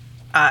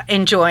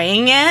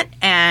enjoying it,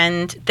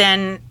 and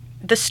then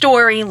the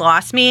story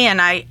lost me, and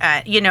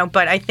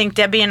but I think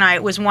Debbie and I,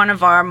 it was one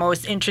of our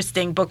most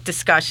interesting book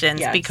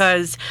discussions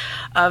because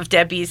of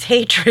Debbie's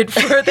hatred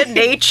for the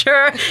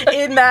nature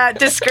in that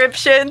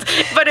description.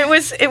 But it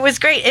was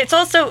great. It's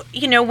also,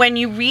 when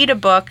you read a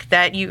book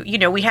that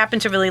we happen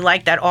to really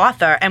like that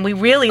author, and we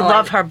really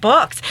love her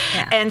books.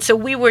 Yeah. And so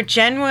we were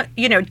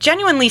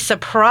genuinely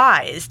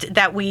surprised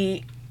that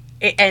we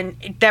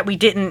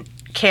didn't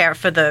care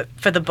for the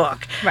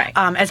book Right.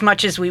 As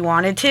much as we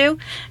wanted to,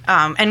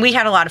 and we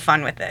had a lot of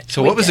fun with it.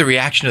 So what was the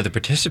reaction of the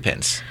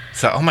participants?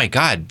 So, oh my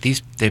God,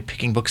 they're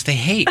picking books they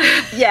hate.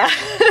 Yeah.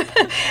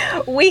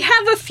 We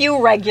have a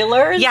few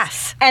regulars.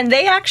 Yes. And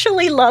they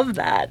actually love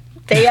that.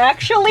 They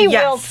actually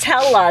Yes. will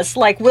tell us,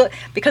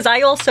 because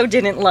I also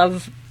didn't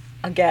love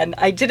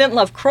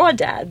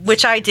Crawdads.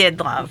 Which I did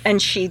love.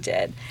 And she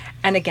did.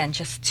 And again,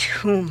 just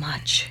too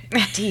much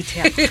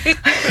detail.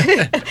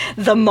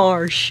 The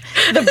marsh,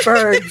 the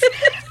birds.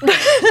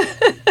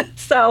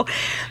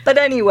 But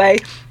anyway,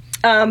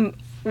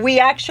 we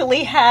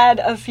actually had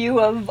a few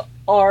of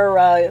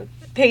our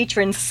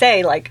patrons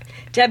say, like,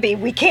 Debbie,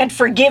 we can't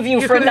forgive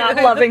you for not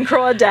loving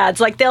Crawdads.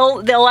 Like,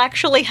 they'll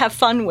actually have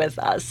fun with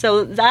us.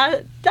 So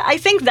I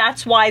think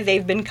that's why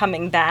they've been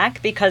coming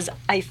back, because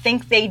I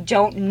think they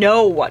don't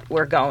know what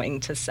we're going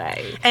to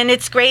say. And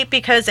it's great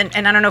because,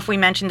 and I don't know if we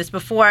mentioned this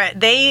before,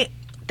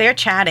 they're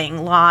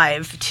chatting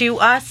live to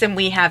us, and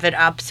we have it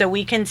up so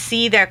we can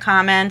see their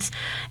comments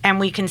and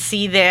we can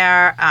see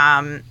their,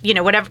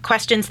 whatever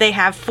questions they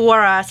have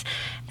for us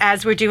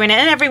as we're doing it.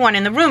 And everyone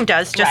in the room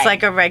does, just Right.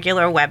 like a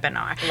regular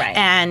webinar. Right.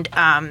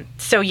 And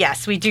so,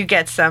 yes, we do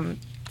get some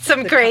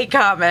great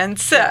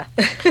comments. Yeah.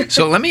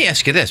 So let me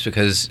ask you this,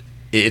 because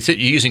you're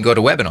using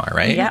GoToWebinar,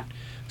 right? Yeah.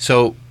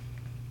 So,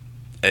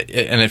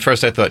 and at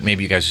first I thought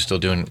maybe you guys are still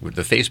doing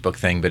the Facebook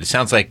thing, but it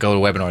sounds like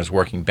GoToWebinar is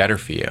working better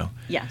for you.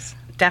 Yes.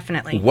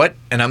 Definitely.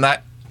 And I'm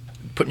not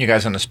putting you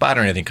guys on the spot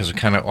or anything, because we're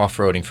kind of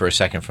off-roading for a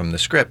second from the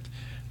script.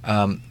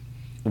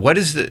 What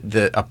is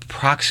the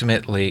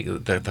approximately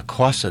the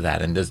cost of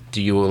that? And is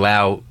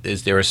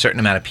there a certain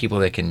amount of people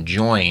that can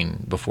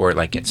join before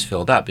it gets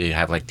filled up? Do you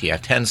have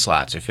 10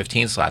 slots or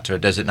 15 slots, or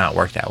does it not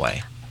work that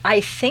way?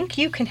 I think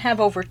you can have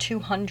over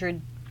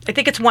 200. I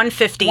think it's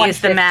 150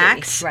 is the 150,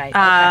 max. right,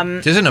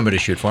 okay. There's a number to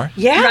shoot for.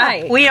 Yeah,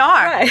 Right. we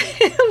are.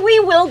 Right. We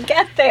will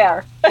get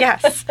there.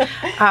 Yes.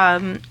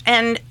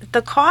 And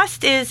the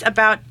cost is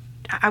about,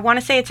 I want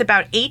to say it's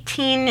about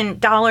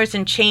 $18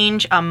 and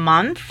change a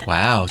month.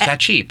 Wow, is that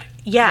cheap?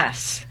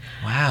 Yes.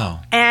 Wow.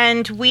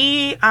 And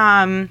we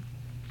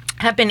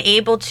have been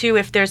able to,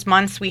 if there's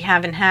months we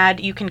haven't had,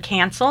 you can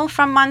cancel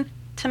from month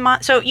to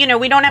month. So,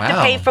 we don't have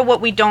to pay for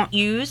what we don't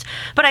use.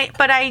 But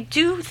I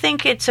do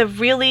think it's a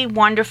really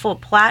wonderful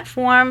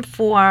platform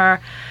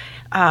for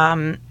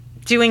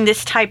doing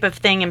this type of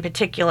thing in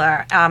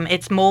particular.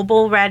 It's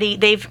mobile ready.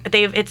 It's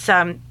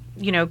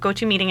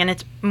GoToMeeting, and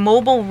it's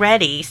mobile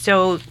ready,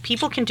 so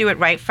people can do it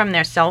right from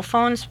their cell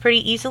phones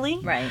pretty easily.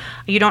 Right.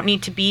 You don't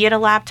need to be at a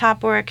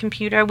laptop or a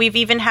computer. We've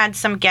even had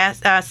some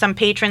some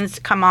patrons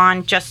come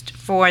on just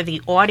for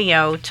the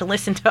audio to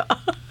listen to us.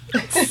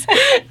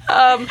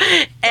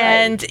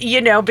 And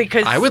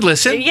because I would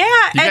listen. Yeah,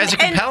 you guys are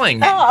compelling.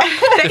 The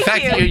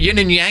fact that you're yin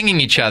and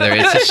yanging each other,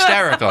 it's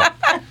hysterical.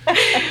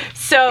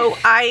 So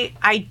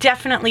I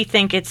definitely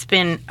think it's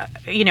been,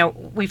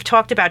 we've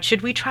talked about,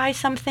 should we try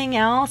something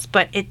else?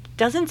 But it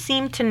doesn't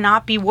seem to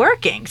not be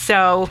working.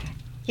 So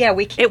yeah,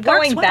 we keep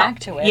going well. back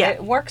to it. Yeah.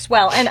 It works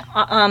well.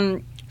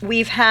 And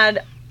we've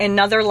had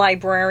another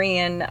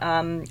librarian,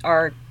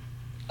 our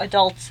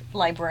adult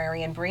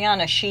librarian,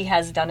 Brianna, she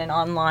has done an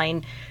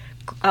online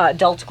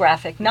adult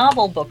graphic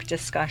novel book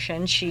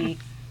discussion. She,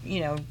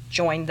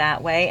 joined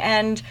that way.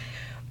 And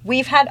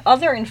we've had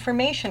other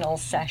informational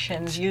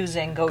sessions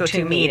using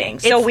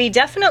GoToMeeting. So we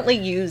definitely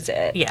use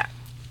it. Yeah.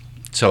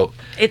 So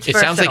It's it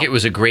sounds like versatile. it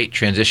was a great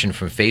transition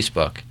from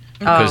Facebook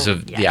because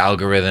of the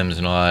algorithms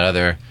and all that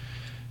other,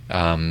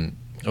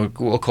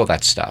 we'll call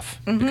that stuff,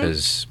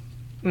 because,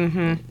 we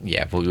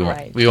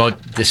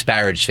won't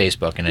disparage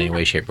Facebook in any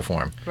way, shape, or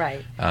form.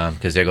 Right.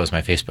 Because there goes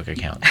my Facebook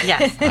account.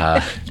 Yes.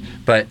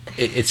 But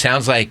it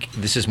sounds like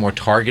this is more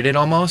targeted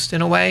almost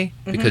in a way,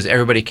 because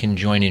everybody can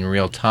join in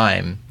real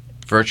time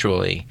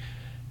virtually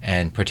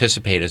and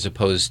participate, as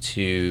opposed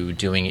to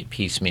doing it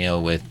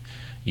piecemeal with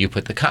you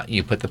put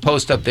the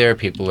post up there,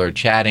 people are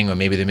chatting, or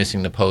maybe they're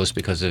missing the post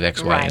because of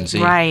X, Y, and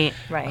Z. Right.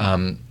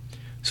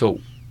 So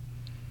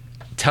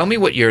tell me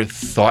what your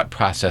thought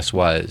process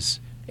was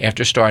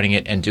after starting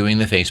it and doing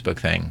the Facebook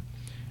thing.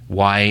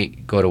 Why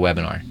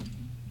GoToWebinar?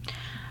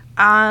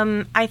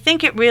 I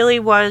think it really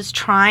was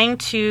trying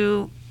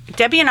to,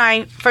 Debbie and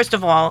I, first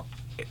of all,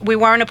 we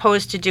weren't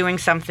opposed to doing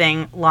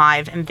something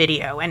live and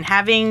video, and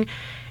having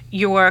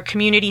your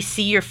community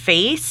see your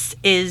face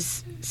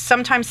is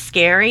sometimes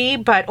scary,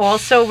 but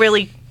also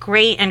really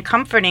great and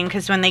comforting,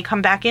 because when they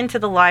come back into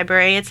the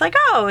library, it's like,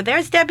 oh,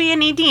 there's Debbie and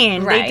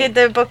Nadine. Right. They did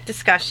the book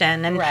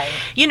discussion. And,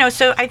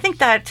 so I think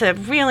that's a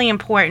really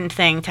important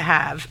thing to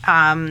have.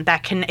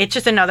 It's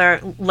just another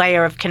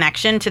layer of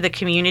connection to the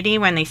community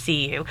when they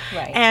see you.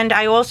 Right. And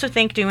I also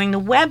think doing the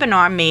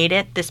webinar made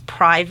it this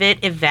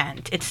private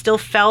event. It still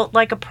felt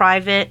like a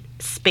private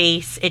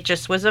space. It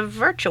just was a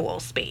virtual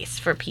space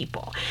for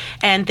people.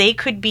 And they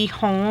could be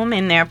home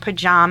in their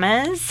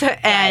pajamas.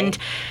 And,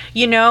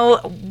 you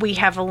know, we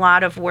have a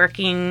lot of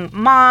working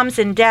moms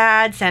and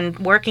dads and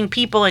working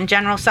people in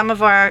general. Some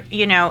of our,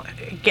 you know,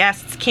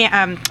 guests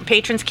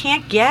patrons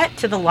can't get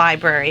to the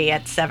library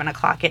at 7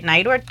 o'clock at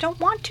night or don't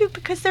want to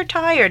because they're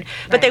tired,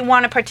 but they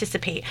want to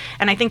participate.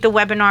 And I think the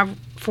webinar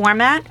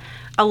format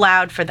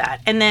allowed for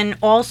that. And then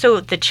also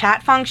the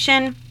chat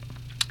function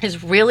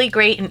is really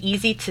great and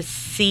easy to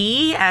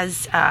see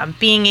as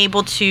being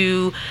able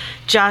to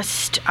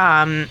just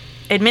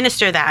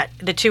administer that,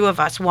 the two of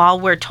us, while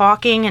we're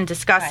talking and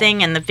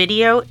discussing and the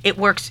video. It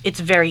works. It's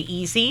very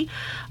easy.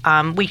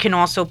 We can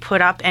also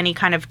put up any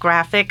kind of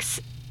graphics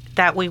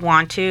that we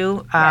want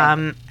to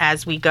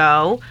as we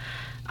go.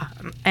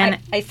 And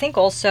I think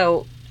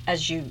also,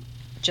 as you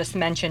just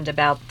mentioned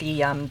about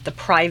the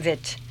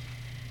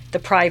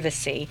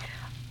privacy,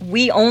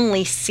 we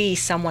only see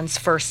someone's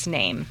first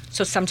name.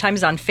 So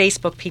sometimes on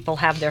Facebook, people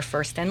have their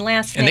first and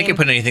last name. And they can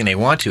put anything they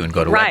want to and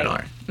go to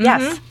webinar. Mm-hmm.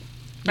 Yes.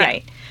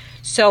 Right.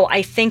 So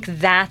I think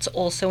that's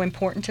also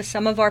important to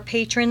some of our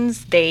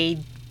patrons. They,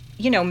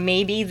 you know,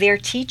 maybe they're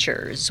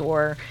teachers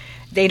or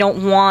they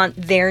don't want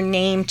their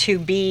name to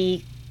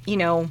be, you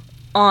know,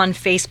 on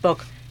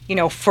Facebook, you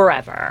know,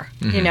 forever.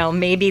 Mm-hmm. You know,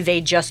 maybe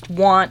they just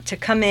want to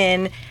come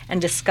in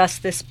and discuss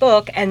this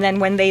book, and then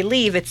when they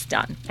leave, it's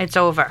done. It's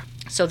over.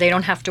 So they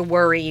don't have to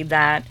worry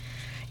that,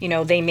 you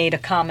know, they made a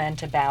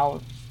comment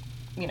about,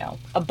 you know,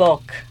 a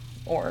book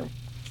or,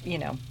 you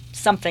know,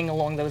 something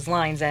along those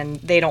lines, and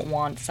they don't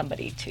want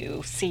somebody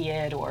to see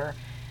it, or,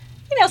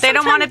 you know, they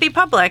don't want to be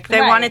public.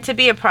 They want it to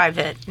be a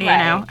private, you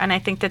know. And I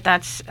think that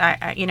that's,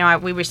 you know,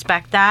 we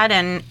respect that,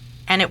 and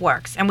it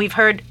works. And we've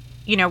heard,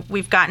 you know,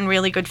 we've gotten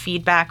really good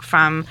feedback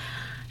from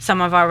some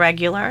of our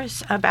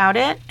regulars about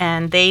it,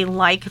 and they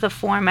like the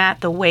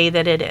format the way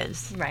that it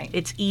is. Right.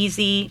 It's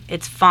easy,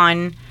 it's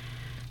fun,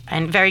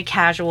 and very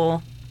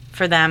casual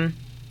for them.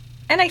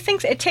 And I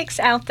think it takes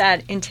out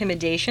that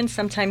intimidation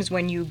sometimes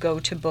when you go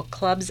to book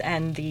clubs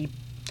and the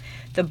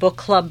book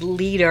club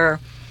leader,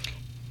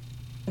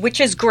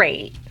 which is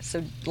great.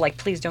 So, like,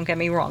 please don't get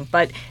me wrong,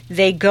 but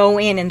they go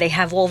in and they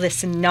have all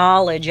this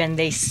knowledge and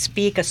they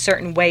speak a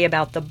certain way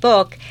about the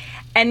book.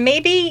 And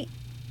maybe,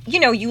 you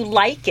know, you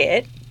like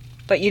it,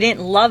 but you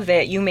didn't love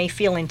it. You may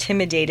feel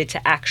intimidated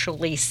to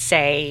actually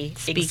say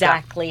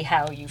exactly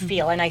how you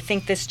feel. And I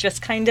think this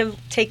just kind of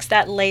takes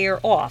that layer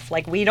off.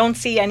 Like, we don't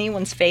see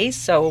anyone's face,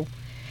 so,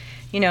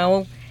 you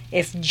know,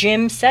 if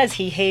Jim says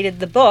he hated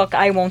the book,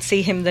 I won't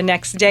see him the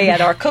next day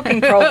at our cooking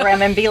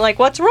program and be like,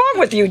 what's wrong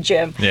with you,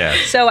 Jim? Yeah.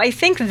 So I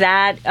think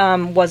that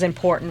was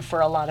important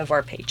for a lot of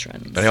our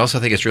patrons. But I also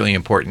think it's really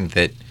important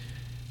that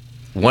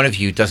one of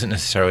you doesn't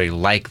necessarily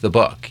like the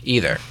book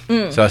either.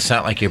 So it's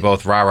not like you're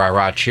both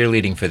rah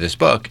cheerleading for this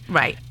book.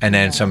 Right. And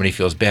then somebody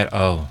feels bad.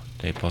 Oh,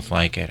 they both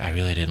like it. I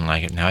really didn't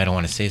like it. Now I don't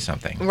want to say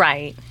something.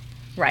 Right.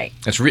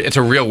 It's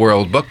a real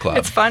world book club.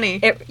 It's funny.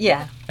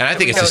 Yeah. And I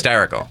think it's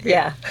hysterical.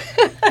 Yeah.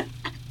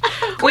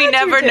 We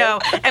never know.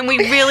 And we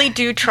really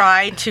do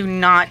try to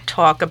not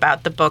talk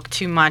about the book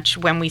too much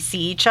when we see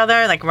each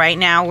other. Like right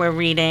now we're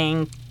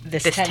reading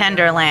This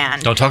Tender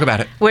Land. Don't talk about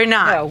it. We're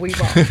not. No, we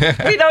won't.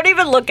 We don't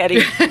even look at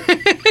each other.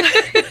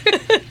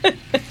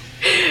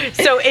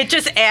 So it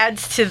just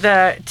adds to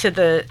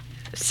the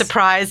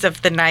surprise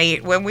of the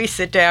night when we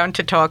sit down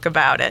to talk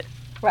about it.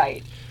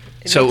 Right.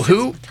 So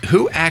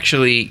who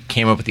actually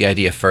came up with the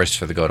idea first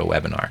for the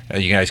GoToWebinar? Are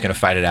you guys going to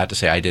fight it out to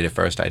say I did it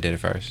first?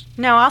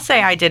 No, I'll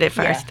say I did it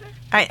first. Yeah.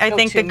 I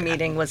think the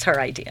meeting was her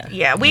idea.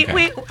 Yeah,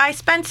 I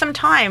spent some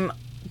time,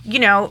 you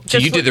know. So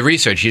you did the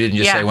research. You didn't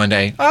just say one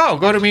day, "Oh,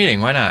 go to meeting.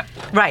 Why not?"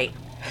 Right.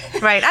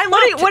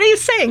 What are you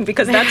saying?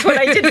 Because that's what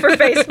I did for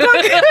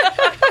Facebook.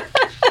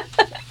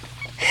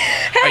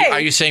 Hey. Are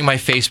you saying my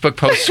Facebook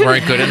posts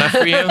weren't good enough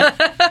for you?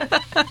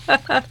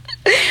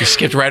 You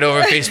skipped right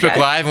over Facebook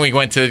Live and we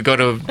went to go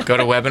to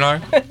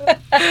webinar?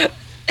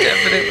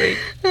 Definitely.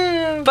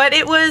 But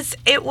it was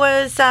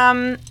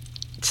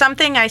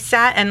something I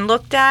sat and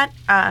looked at,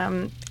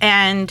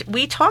 and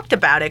we talked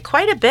about it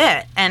quite a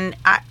bit. And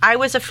I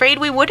was afraid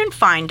we wouldn't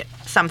find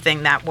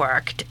something that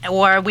worked,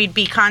 or we'd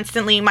be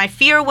my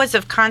fear was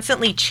of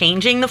constantly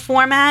changing the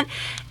format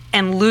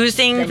and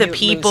losing the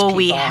people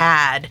we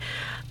had.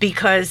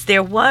 Because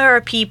there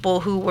were people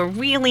who were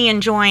really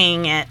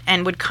enjoying it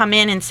and would come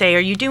in and say, "Are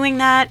you doing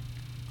that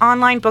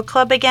online book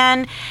club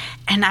again?"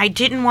 And I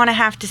didn't want to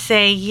have to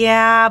say,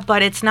 "Yeah,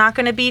 but it's not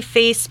going to be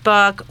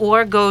Facebook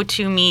or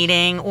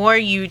GoToMeeting or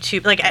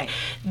YouTube."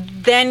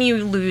 Then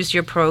you lose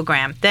your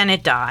program. Then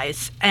it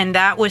dies. And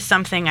that was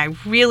something I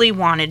really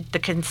wanted, the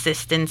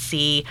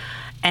consistency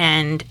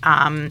and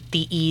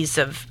the ease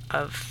of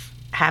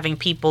having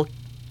people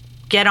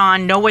get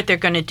on, know what they're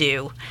going to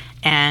do.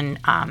 And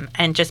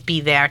just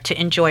be there to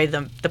enjoy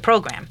the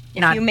program.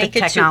 If you make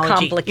it too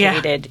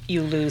complicated,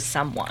 you lose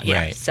someone.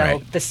 Right,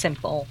 so the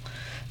simple,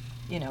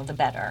 the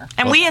better.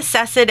 And we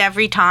assess it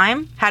every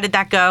time. How did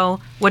that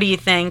go? What do you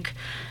think?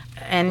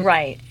 And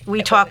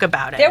we talk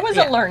about it. There was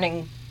a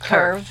learning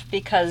curve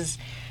because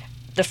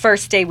the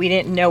first day we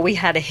didn't know we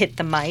had to hit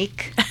the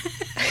mic.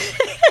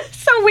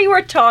 So we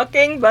were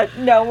talking, but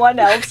no one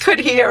else could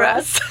hear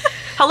us.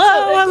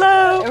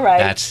 Hello. Right.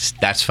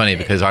 That's funny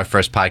because our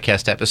first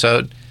podcast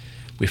episode,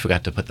 we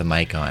forgot to put the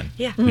mic on.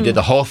 Yeah. We did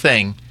the whole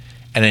thing,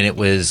 and then it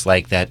was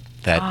like that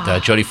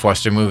Jodie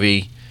Foster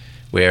movie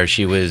where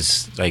she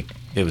was like,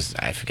 it was,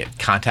 I forget,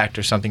 Contact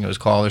or something it was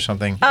called or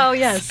something. Oh,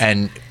 yes.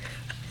 And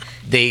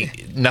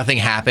nothing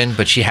happened,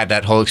 but she had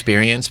that whole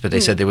experience. But they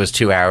said there was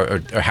 2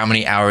 hours or how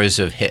many hours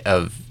of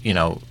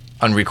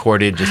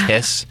unrecorded just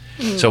hiss.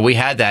 So we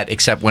had that,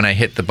 except when I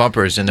hit the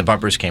bumpers and the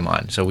bumpers came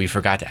on. So we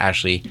forgot to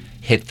actually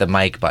hit the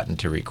mic button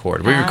to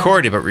record. We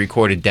recorded, but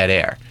recorded dead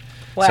air.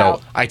 Wow.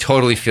 So I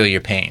totally feel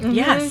your pain.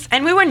 Yes,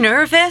 and we were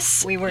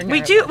nervous. We were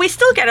We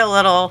still get a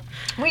little.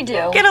 We do.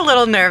 Get a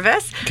little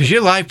nervous. Because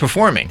you're live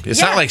performing. It's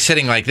not Yes. like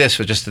sitting like this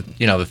with just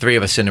the three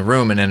of us in a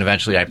room, and then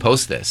eventually I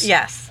post this.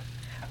 Yes.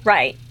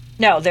 Right.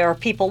 No, there are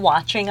people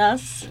watching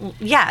us.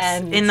 Yes.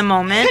 And in the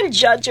moment. And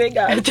judging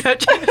us.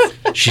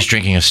 She's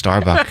drinking a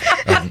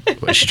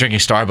Starbucks. She's drinking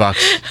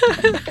Starbucks.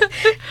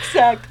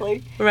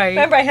 Exactly. Right.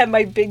 Remember I had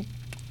my big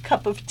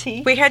cup of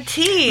tea? We had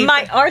tea.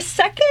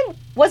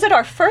 Was it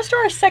our first or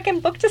our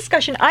second book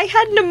discussion? I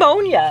had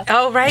pneumonia.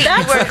 Oh, right.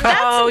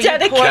 That's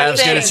dedication. I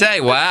was going to say,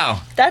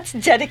 wow. That's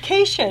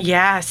dedication.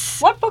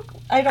 Yes. What book?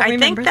 I don't I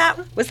think remember.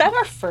 that- Was that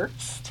our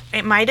first?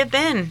 It might have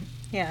been.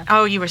 Yeah.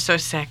 Oh, you were so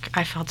sick.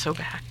 I felt so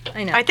bad.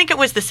 I know. I think it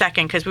was the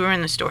second because we were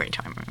in the story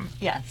time room.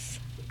 Yes.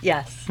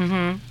 Yes.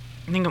 I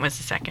think it was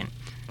the second.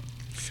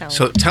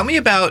 So tell me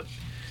about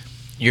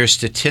your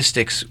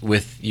statistics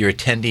with your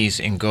attendees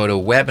in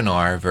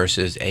GoToWebinar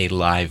versus a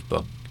live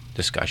book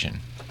discussion.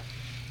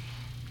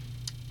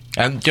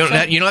 You don't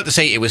have to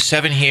say it was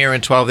 7 here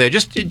and 12 there,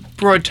 just in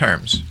broad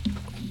terms.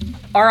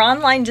 Our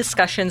online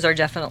discussions are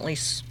definitely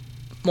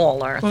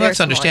smaller. Well, that's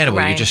understandable.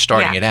 Right. You're just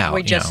starting Yeah, it out.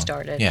 we just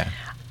started. Yeah.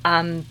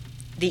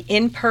 The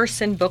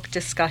in-person book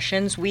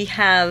discussions, we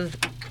have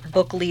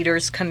book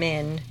leaders come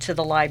in to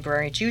the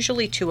library. It's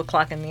usually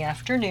 2:00 in the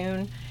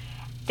afternoon.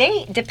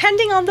 They,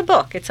 depending on the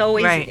book, it's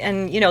always, Right.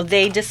 and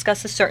they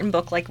discuss a certain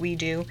book like we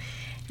do.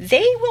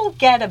 They will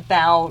get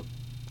about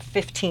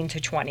 15 to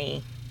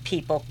 20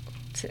 people,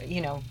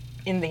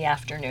 in the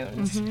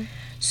afternoons.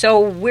 So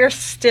we're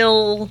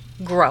still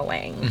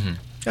growing.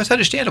 That's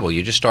understandable.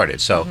 You just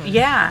started. So,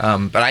 Yeah.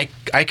 but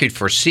I could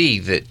foresee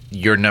that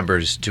your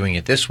numbers doing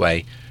it this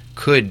way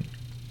could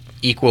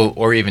equal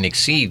or even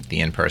exceed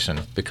the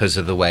in-person because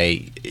of the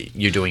way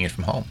you're doing it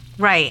from home.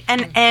 Right.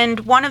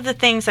 And one of the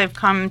things I've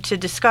come to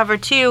discover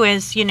too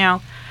is,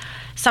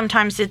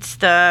 sometimes it's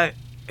the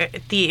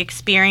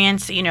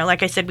experience,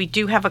 like I said, we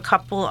do have a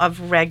couple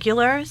of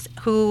regulars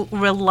who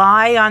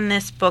rely on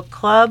this book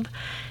club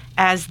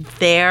as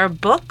their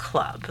book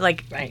club.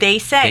 Like Right. they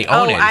say, They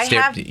own it. I It's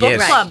their- have book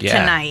yes, club yeah.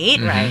 tonight.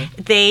 Right.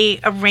 They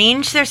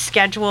arrange their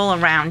schedule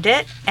around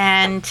it.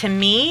 And to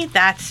me,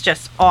 that's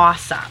just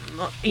awesome.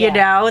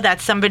 Yeah. That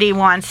somebody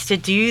wants to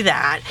do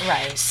that.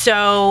 Right.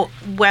 So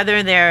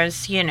whether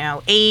there's,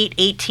 8,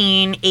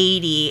 18,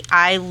 80,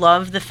 I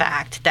love the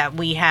fact that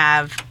we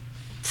have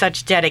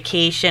such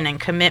dedication and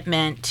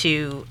commitment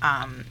to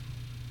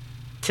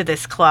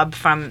this club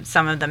from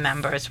some of the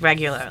members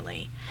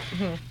regularly.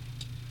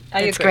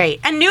 It's agree. great.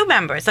 And new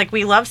members. Like,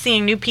 we love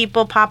seeing new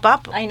people pop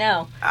up I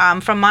know.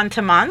 from month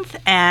to month.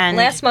 And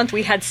Last month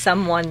we had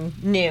someone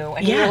new,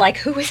 and we Yeah. were like,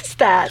 "Who is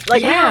that?"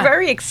 Like we Yeah. were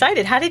very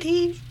excited. How did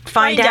he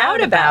Find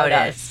out about it?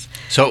 us?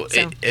 So,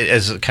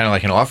 as kind of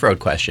like an off-road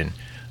question,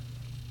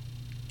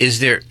 is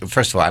there,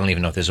 first of all, I don't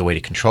even know if there's a way to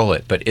control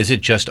it, but is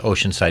it just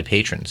Oceanside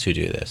patrons who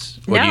do this?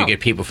 Or do you No. get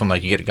people from, you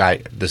get a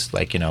guy,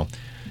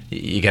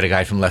 you get a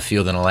guy from left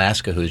field in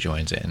Alaska who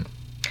joins in?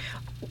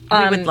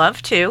 we would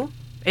love to.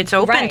 It's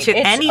open Right. to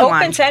it's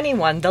anyone. open to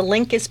anyone. The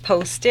link is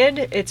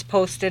posted. It's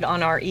posted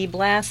on our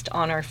e-blast,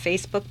 on our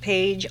Facebook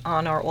page,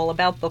 on our All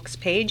About Books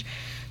page.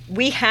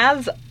 We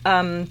have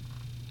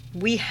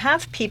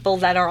people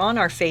that are on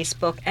our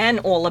Facebook and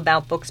All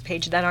About Books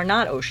page that are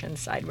not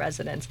Oceanside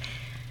residents.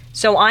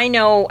 So I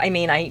know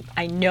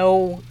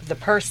the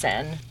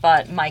person,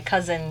 but my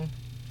cousin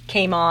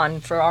came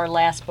on for our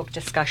last book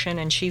discussion,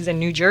 and she's in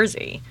New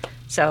Jersey.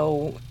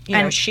 So,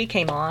 And- she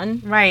came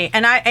on. Right.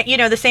 And I,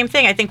 the same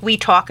thing. I think we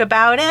talk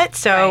about it.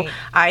 So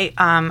Right.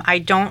 I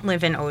don't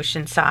live in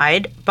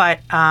Oceanside, but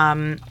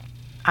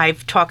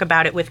I've talked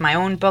about it with my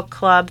own book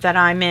club that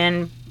I'm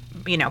in,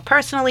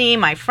 personally,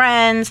 my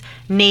friends,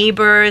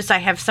 neighbors. I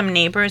have some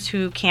neighbors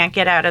who can't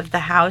get out of the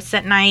house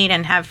at night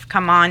and have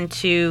come on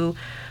to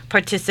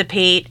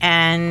participate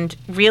and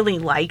really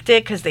liked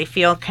it because they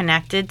feel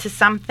connected to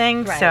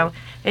something. Right. So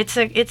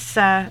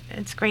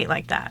it's great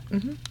like that.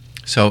 Mm-hmm.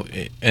 So,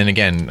 and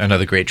again,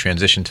 another great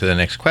transition to the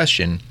next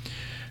question.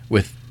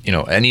 With,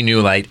 any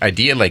new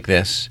idea like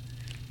this,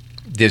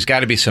 there's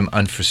got to be some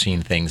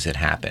unforeseen things that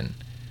happen.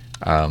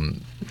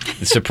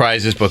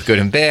 Surprises, both good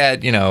and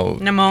bad,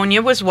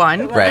 Pneumonia was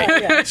one. Right.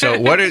 Yeah. So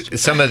what are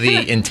some of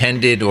the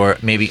intended or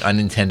maybe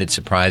unintended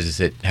surprises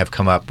that have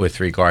come up with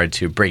regard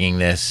to bringing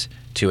this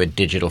to a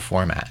digital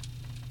format?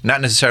 Not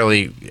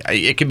necessarily.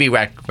 It could be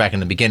back in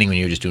the beginning when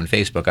you were just doing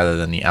Facebook, other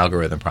than the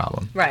algorithm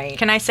problem. Right.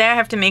 Can I say I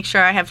have to make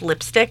sure I have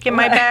lipstick in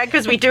my bag?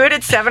 Because we do it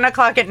at 7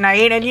 o'clock at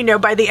night,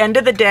 and by the end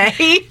of the day,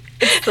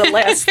 It's the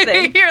last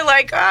thing. you're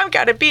like, oh, I've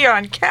got to be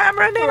on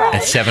camera now. Right.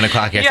 At 7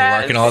 o'clock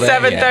after working all day?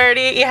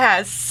 7:30,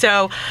 yes.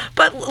 So,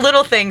 but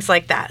little things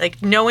like that,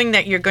 like knowing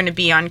that you're going to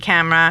be on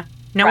camera,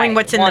 knowing Right.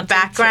 what's in the Wanting to-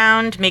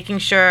 background, making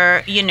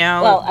sure,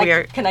 Well,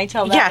 we're... can I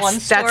tell that yes, one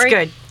story? that's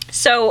good.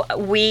 So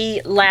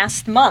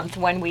last month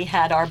when we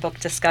had our book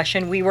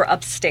discussion, we were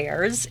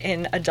upstairs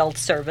in adult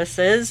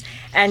services,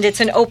 and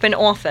it's an open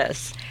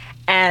office.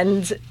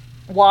 And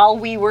while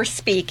we were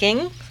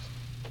speaking,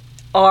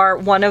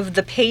 one of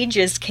the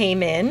pages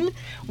came in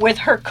with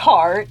her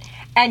cart,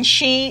 and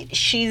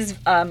she's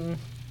a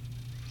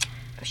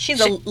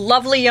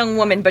lovely young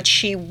woman, but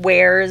she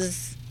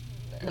wears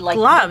like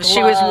gloves.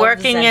 She was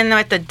working and in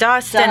with the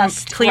dust and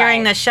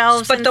clearing right. the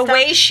shelves. But and the stuff.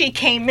 way she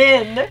came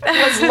in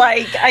was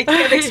like, I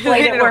can't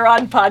explain it. We're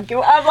on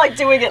podcast. I'm like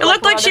doing it. It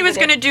looked like she was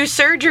going to do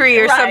surgery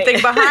or Right.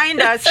 something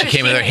behind us. She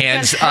came with her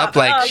hands up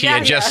like she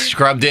had just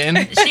scrubbed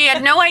in. She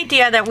had no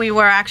idea that we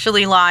were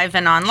actually live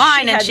and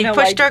online, and had she no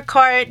pushed idea. her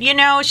cart.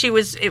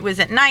 It was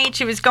at night.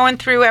 She was going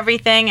through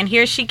everything, and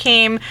here she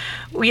came,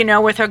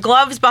 with her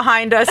gloves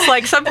behind us,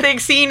 like something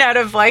seen out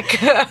of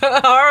like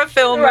a horror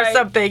film or Right.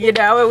 something. It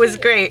was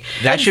great.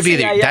 That should be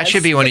CIS. that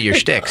should be one of your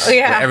shticks.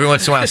 Yeah. Every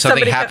once in a while, something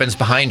Somebody happens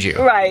behind you,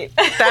 Right.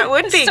 That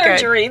would be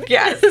surgery. good.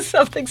 Yes.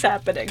 Something's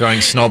happening.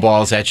 throwing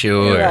snowballs at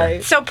you. Or,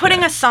 Right. So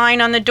putting a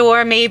sign on the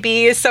door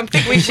maybe is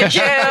something we should do.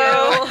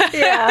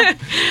 Yeah.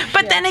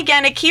 But then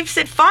again, it keeps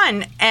it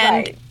fun.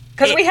 And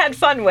Because we had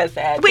fun with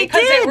it. We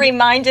because did. it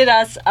reminded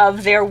us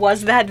of, there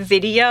was that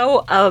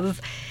video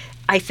of,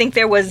 I think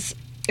it was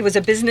a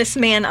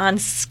businessman on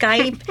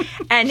Skype,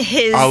 and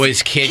his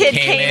His kid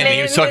came in.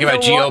 He was talking with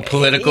about a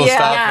geopolitical Yeah.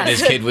 stuff, and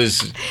his kid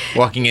was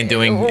walking in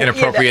doing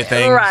inappropriate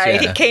things.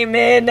 Right. Yeah. He came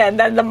in, and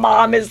then the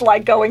mom is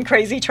like going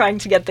crazy trying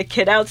to get the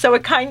kid out. So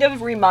it kind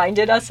of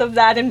reminded us of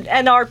that,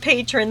 and our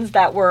patrons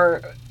that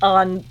were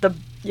on the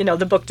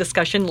book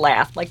discussion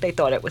laughed, like they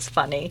thought it was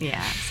funny.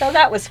 Yeah. So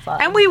that was fun.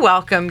 And we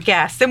welcome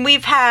guests. And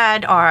we've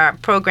had our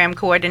program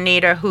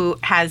coordinator who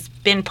has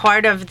been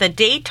part of the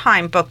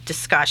daytime book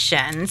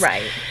discussions.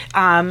 Right.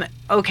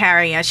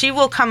 Ocaria. She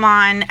will come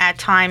on at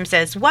times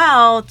as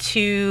well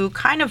to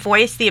kind of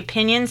voice the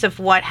opinions of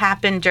what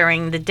happened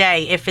during the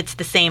day if it's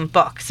the same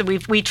book. So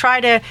we try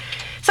to,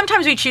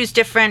 sometimes we choose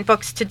different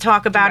books to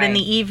talk about in Right.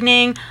 the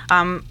evening.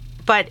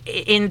 But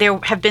there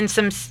have been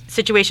some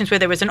situations where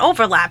there was an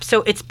overlap.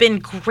 So it's been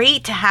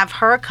great to have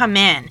her come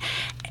in.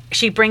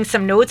 She brings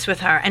some notes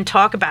with her and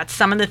talk about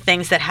some of the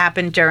things that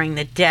happened during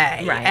the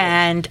day. Right.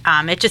 And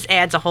it just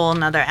adds a whole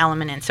nother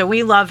element in. So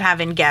we love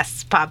having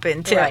guests pop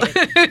in too.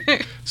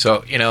 Right.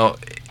 So,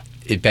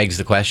 it begs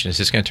the question, is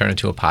this going to turn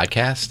into a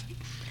podcast?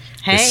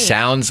 Hey, This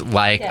sounds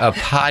like a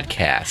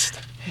podcast.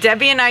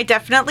 Debbie and I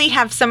definitely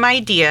have some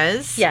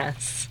ideas.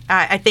 Yes.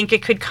 I think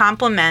it could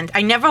complement.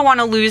 I never want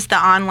to lose the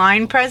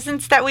online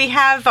presence that we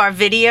have, our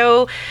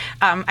video.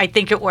 I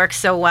think it works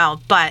so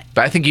well. But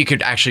But I think you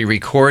could actually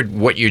record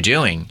what you're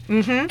doing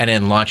and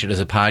then launch it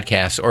as a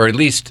podcast. Or at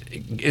least,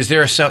 is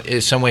there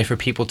some way for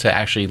people to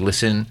actually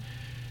listen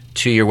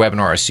to your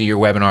webinar or see your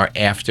webinar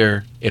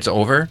after it's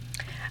over?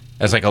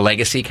 As like a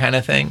legacy kind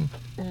of thing?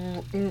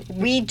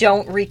 We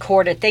don't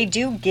record it. They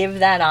do give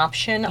that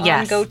option on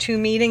Yes.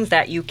 GoToMeetings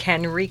that you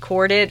can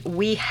record it.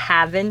 We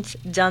haven't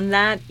done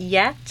that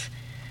yet.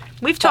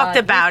 we've talked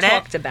about we've it.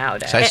 Talked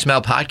about it. So I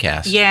smell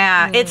podcasts.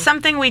 Yeah, it's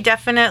something we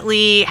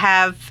definitely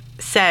have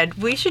said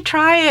we should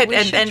try it.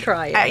 We should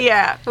try it.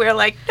 Yeah, we're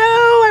like,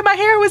 no, my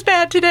hair was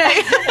bad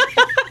today.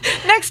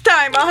 Next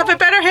time, I'll have a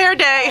better hair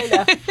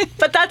day.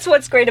 But that's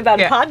what's great about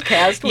Yeah. a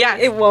podcast. Yes.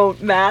 It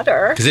won't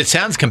matter. Because it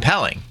sounds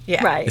compelling.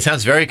 Yeah, Right. It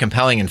sounds very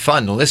compelling and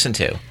fun to listen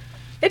to.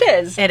 It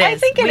is. It is. I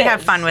think we it have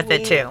is. fun with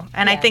it too,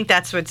 and I yeah. think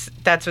that's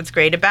what's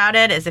great about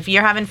it. Is if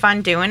you're having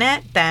fun doing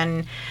it,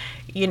 then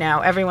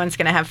everyone's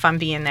going to have fun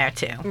being there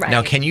too. Right.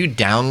 Now, can you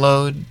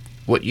download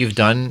what you've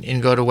done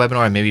in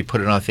GoToWebinar and maybe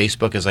put it on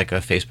Facebook as like a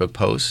Facebook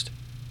post?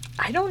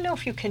 I don't know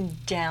if you can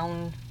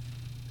down.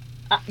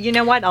 You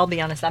know what? I'll be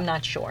honest. I'm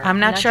not sure.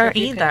 I'm not sure if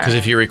you can- either. Because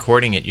if you're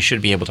recording it, you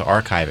should be able to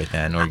archive it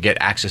then or get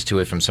access to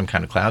it from some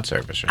kind of cloud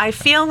service. Or I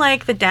feel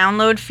like the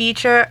download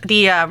feature,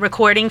 the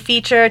recording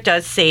feature,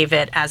 does save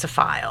it as a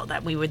file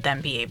that we would then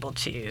be able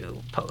to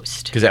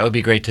post. Because that would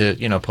be great to,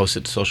 post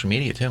it to social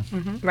media too.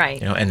 Right.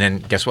 And then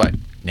guess what?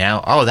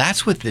 Now,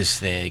 that's what this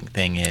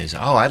thing is.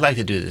 Oh, I'd like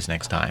to do this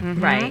next time.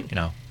 Right.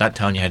 Not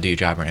telling you how to do your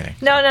job or anything.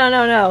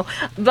 No.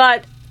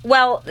 But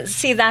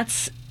see,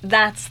 that's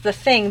the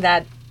thing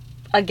that,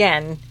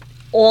 again,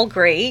 all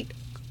great,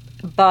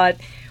 but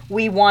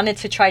we wanted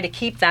to try to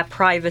keep that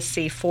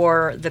privacy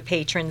for the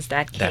patrons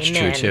that came in.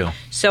 That's true, too.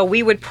 So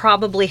we would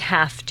probably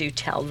have to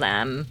tell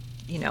them,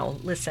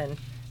 listen,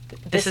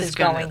 this is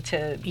going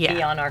to be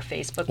on our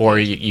Facebook page. Or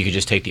you could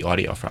just take the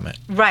audio from it.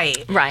 Right.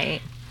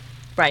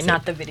 Right,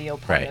 not the video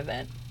part Right. of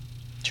it.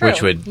 True.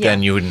 Which would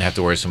then you wouldn't have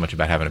to worry so much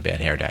about having a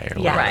bad hair dye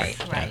or whatever.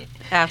 Right.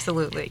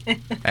 Absolutely.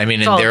 I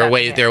mean, and there are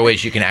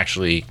ways you can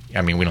actually.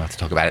 I mean, we don't have to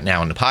talk about it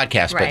now in the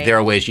podcast, but there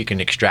are ways you can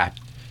extract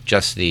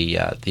just the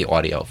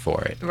audio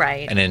for it,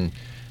 right? And then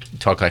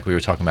talk like we were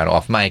talking about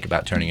off mic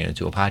about turning it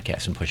into a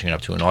podcast and pushing it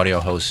up to an audio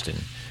host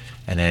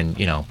and then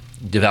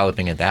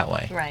developing it that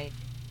way. Right.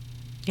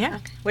 Yeah.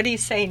 What do you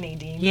say,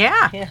 Nadine?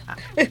 Yeah.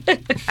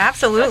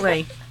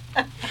 Absolutely.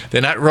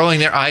 They're not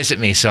rolling their eyes at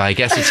me, so I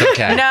guess it's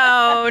okay.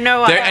 No.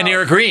 And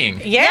they're agreeing.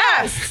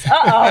 Yes.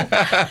 Oh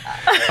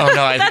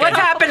no! What's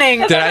happening?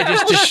 Did I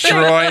just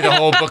destroy the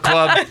whole book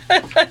club?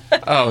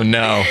 Oh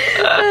no!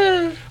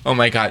 Oh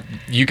my God!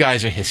 You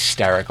guys are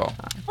hysterical.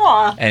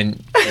 Aw.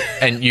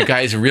 And you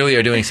guys really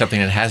are doing something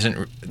that hasn't,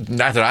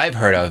 not that I've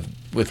heard of,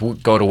 with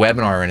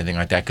GoToWebinar or anything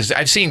like that. Because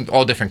I've seen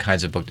all different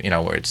kinds of book,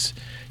 where it's,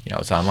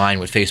 it's online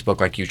with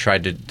Facebook, like you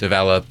tried to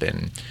develop,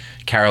 and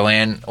Carol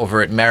Ann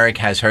over at Merrick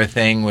has her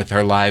thing with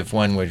her live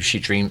one where she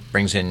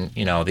brings in,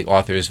 the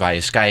authors via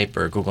Skype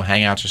or Google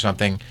Hangouts or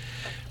something.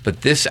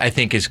 But this, I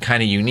think, is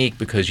kind of unique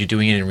because you're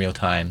doing it in real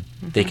time.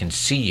 Mm-hmm. They can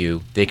see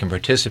you, they can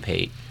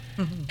participate,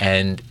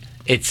 and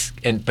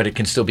but it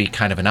can still be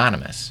kind of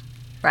anonymous.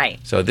 Right.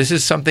 So this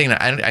is something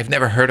that I've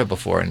never heard of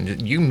before,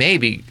 and you may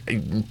be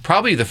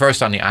probably the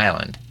first on the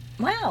island.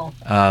 Wow.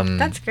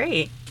 That's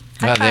great.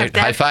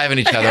 High-fiving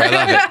each other. I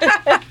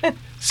love it.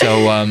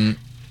 So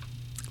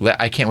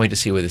I can't wait to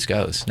see where this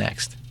goes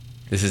next.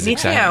 This is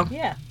exciting. Too.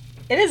 Yeah.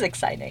 It is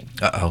exciting.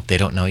 Uh-oh, they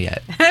don't know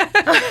yet.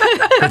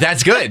 But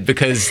that's good,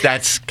 because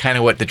that's kind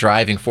of what the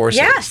driving force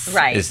is.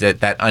 Right. Is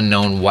that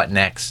unknown what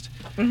next,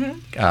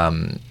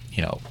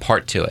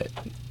 part to it.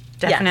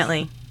 Definitely.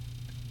 Yes.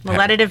 We'll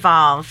let it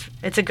evolve.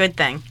 It's a good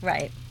thing.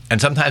 Right.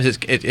 And sometimes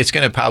it's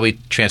going to probably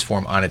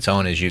transform on its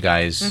own as you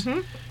guys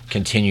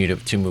continue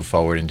to move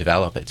forward and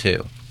develop it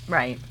too.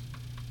 Right.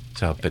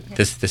 So, but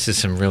this is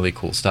some really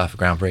cool stuff,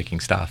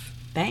 groundbreaking stuff.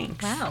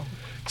 Thanks. Wow.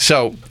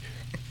 So,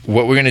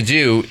 what we're going to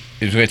do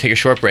is we're going to take a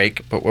short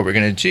break, but what we're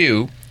going to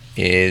do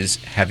is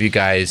have you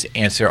guys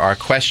answer our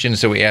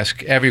questions that we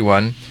ask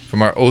everyone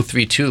from our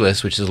 032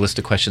 list, which is a list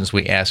of questions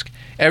we ask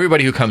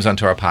everybody who comes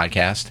onto our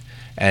podcast.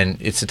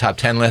 And it's the top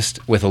 10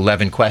 list with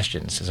 11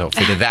 questions. So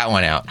figure that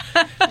one out.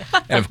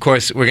 And, of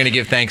course, we're going to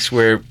give thanks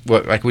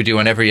like we do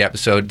on every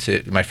episode,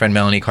 to my friend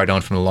Melanie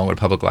Cardone from the Longwood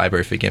Public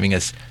Library for giving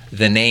us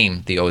the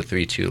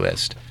 032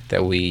 list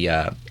that we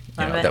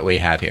that we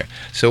have here.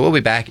 So we'll be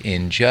back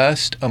in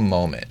just a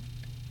moment.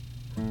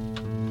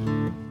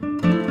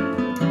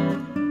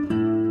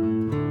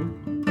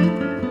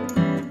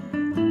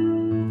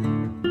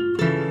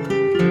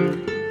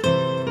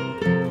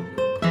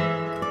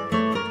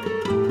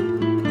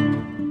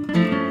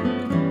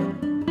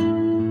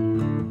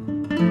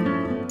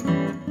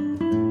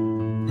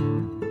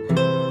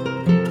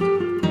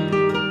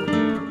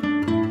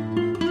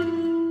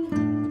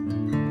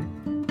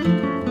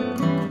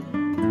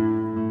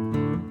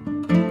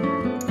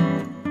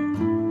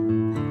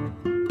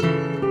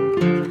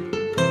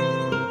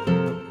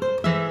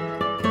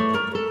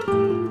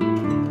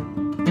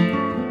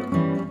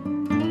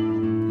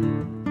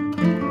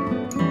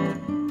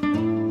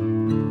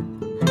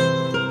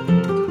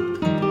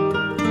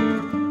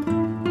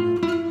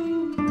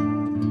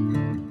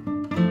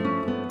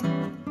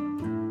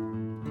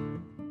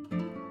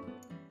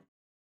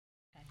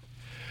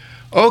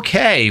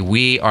 Okay,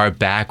 we are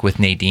back with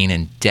Nadine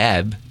and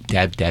Deb.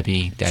 Deb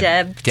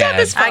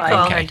is fine. I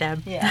call her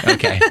Deb. Yeah.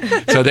 Okay.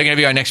 So they're going to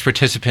be our next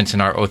participants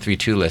in our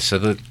 032 list. So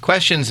the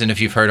questions, and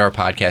if you've heard our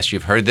podcast,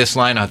 you've heard this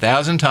line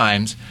 1,000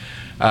 times.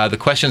 The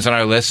questions on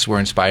our lists were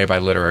inspired by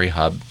Literary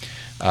Hub,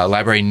 a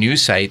library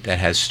news site that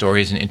has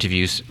stories and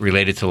interviews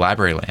related to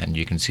library land.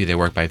 You can see their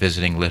work by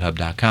visiting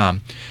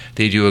lithub.com.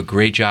 They do a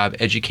great job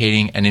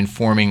educating and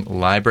informing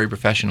library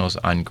professionals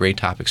on great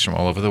topics from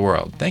all over the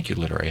world. Thank you,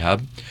 Literary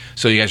Hub.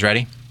 So you guys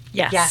ready?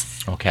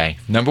 Yes. Okay.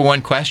 Number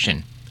one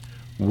question.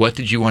 What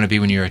did you want to be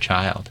when you were a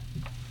child?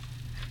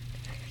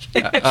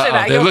 They're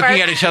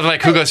looking at each other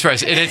like, who goes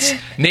first? And it's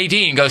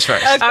Nadine goes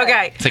first.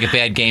 Okay. It's like a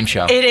bad game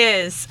show. It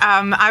is.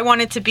 I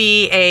wanted to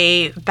be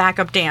a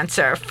backup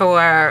dancer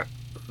for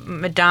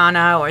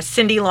Madonna or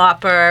Cyndi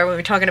Lauper. We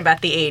were talking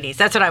about the 80s.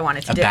 That's what I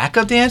wanted to do. A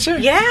backup dancer?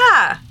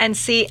 Yeah. And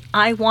see,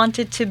 I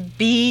wanted to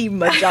be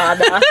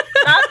Madonna,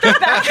 not the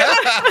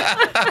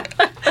backup.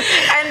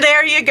 And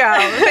there you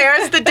go.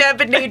 There's the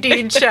Deb and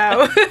Nadine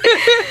show.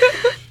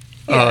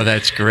 Oh,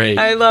 that's great.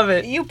 I love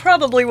it. You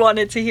probably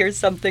wanted to hear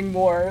something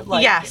more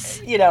like,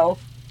 yes.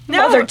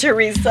 Mother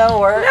Teresa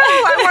or... No,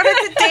 I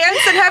wanted to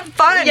dance and have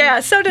fun. Yeah,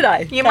 so did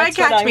I. You might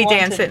catch me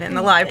dancing in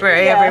the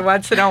library every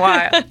once in a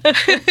while.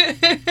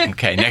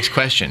 Okay, next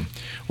question.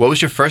 What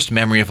was your first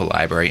memory of a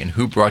library, and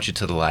who brought you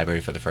to the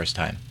library for the first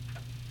time?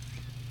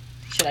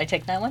 Should I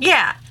take that one?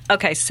 Yeah.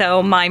 Okay,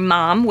 so my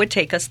mom would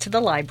take us to the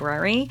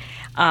library.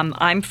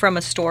 I'm from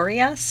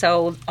Astoria,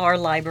 so our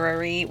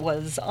library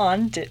was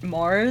on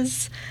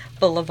Ditmars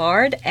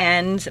Boulevard,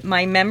 and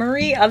my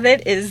memory of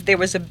it is there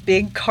was a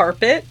big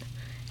carpet,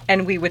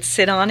 and we would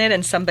sit on it,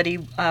 and somebody,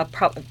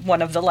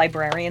 one of the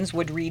librarians,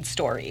 would read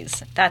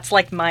stories. That's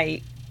like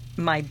my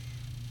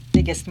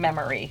biggest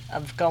memory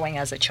of going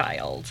as a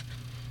child?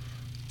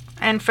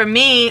 And for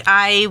me,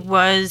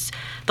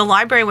 the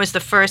library was the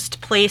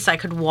first place I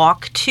could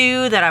walk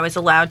to that I was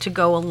allowed to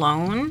go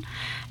alone.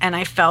 And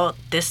I felt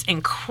this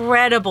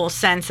incredible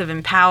sense of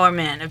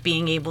empowerment of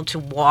being able to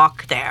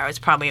walk there. It was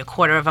probably a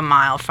quarter of a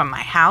mile from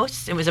my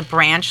house. It was a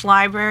branch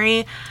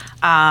library.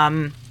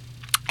 And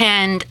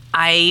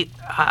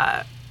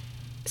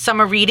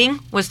summer reading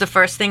was the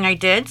first thing I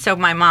did. So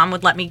my mom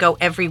would let me go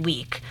every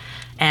week.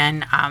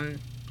 And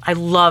I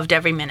loved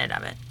every minute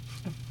of it.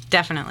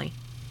 Definitely.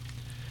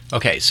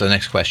 Okay, so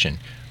next question.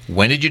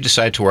 When did you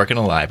decide to work in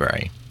a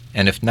library?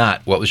 And if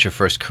not, what was your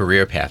first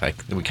career path?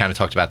 We kind of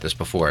talked about this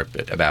before,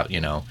 but about,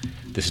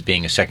 this is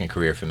being a second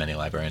career for many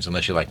librarians,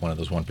 unless you're like one of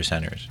those one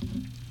percenters.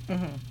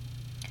 Mm-hmm.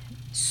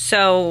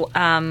 So,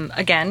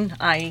 again,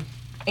 I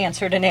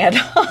answered an ad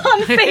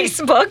on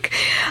Facebook,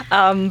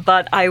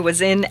 but I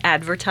was in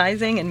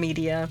advertising and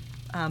media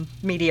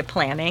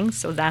planning,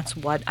 so that's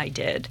what I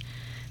did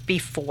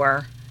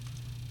before,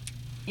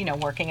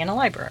 working in a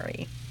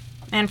library.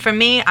 And for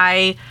me,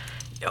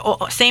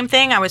 same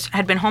thing. I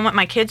had been home with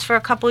my kids for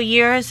a couple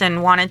years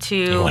and wanted to...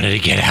 You wanted to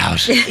get out.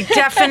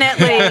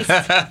 Definitely.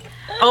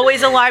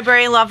 Always a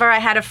library lover. I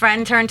had a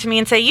friend turn to me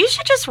and say, you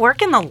should just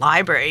work in the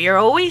library. You're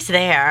always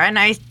there. And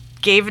I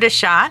gave it a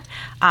shot.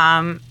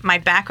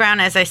 My background,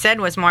 as I said,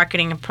 was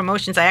marketing and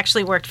promotions. I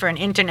actually worked for an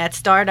internet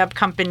startup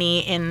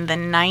company in the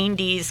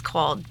 90s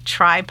called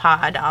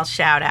Tripod. I'll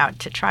shout out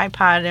to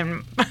Tripod.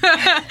 And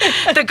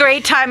the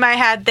great time I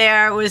had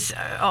there. It was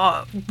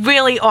a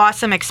really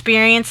awesome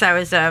experience. I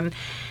was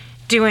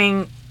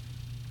doing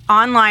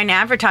online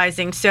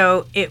advertising,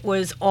 so it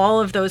was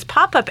all of those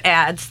pop-up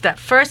ads that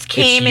first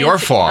came. It's your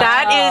fault.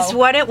 That is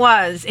what it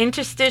was.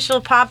 Interstitial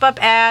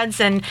pop-up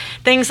ads and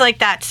things like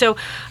that. So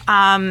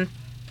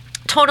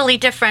totally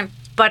different,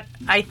 but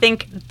I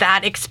think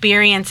that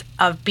experience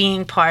of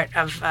being part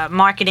of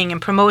marketing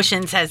and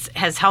promotions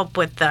has helped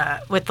with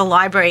the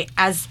library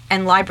as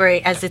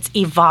it's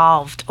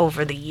evolved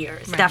over the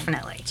years. Right.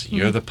 Definitely. So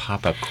you're the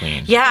pop-up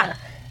queen. Yeah.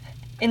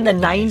 In the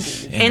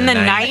 90s. In the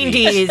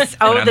 90s.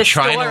 Oh, I'm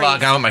trying to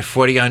log on with my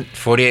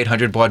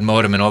 4800 baud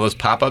modem and all those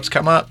pop-ups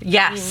come up?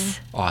 Yes.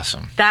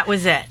 Awesome. That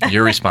was it.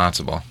 You're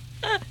responsible.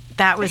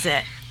 That was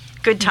it.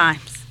 Good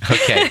times.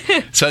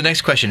 Okay. So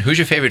next question. Who's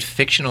your favorite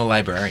fictional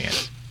librarian?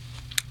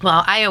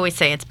 Well, I always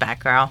say it's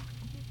Batgirl.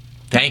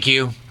 Thank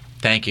you.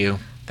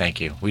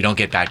 We don't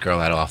get Batgirl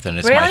that often.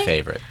 It's really? My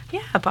favorite.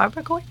 Yeah,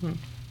 Barbara Gordon.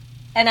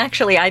 And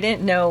actually, I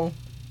didn't know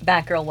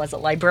Batgirl was a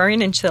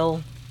librarian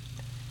until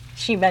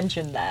she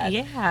mentioned that.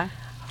 Yeah.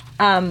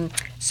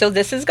 So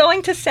this is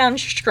going to sound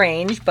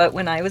strange, but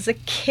when I was a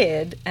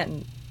kid,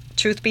 and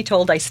truth be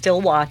told, I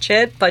still watch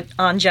it, but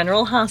on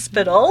General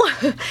Hospital,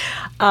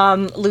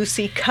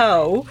 Lucy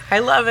Coe, I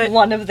love it.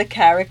 One of the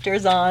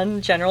characters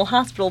on General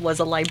Hospital was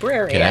a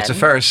librarian. Okay, that's a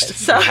first.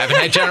 So I haven't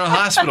had General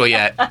Hospital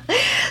yet.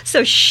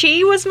 So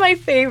she was my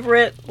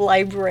favorite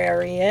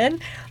librarian.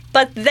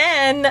 But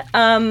then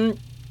on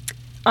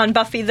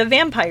Buffy the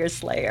Vampire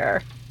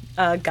Slayer,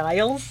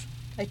 Giles,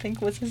 I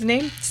think was his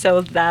name.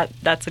 So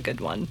that's a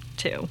good one,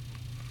 too.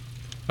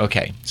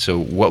 Okay, so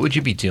what would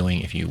you be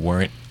doing if you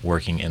weren't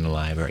working in the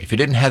library? If you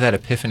didn't have that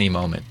epiphany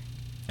moment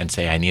and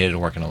say, I needed to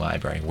work in a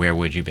library, where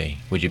would you be?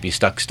 Would you be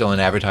stuck still in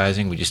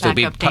advertising? Would you still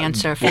Backup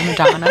dancer for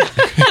Madonna.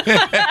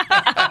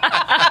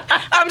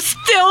 I'm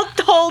still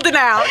holding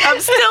out.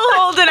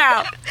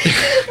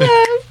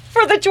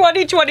 For the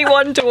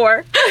 2021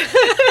 tour.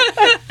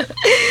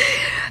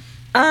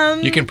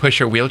 You can push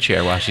her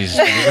wheelchair while she's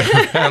on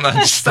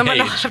stage. I'm going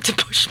to have to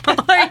push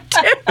mine,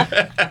 too.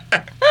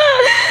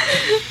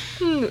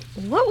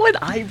 What would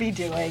I be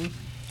doing?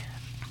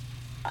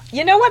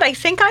 You know what? I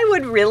think I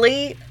would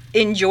really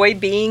enjoy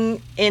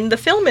being in the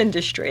film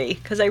industry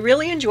because I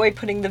really enjoy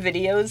putting the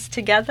videos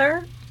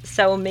together.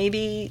 So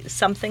maybe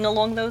something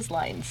along those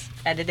lines.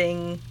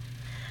 Editing.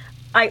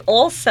 I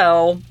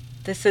also,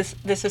 this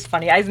is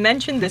funny. I've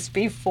mentioned this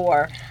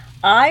before.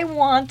 I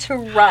want to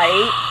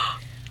write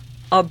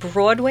a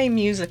Broadway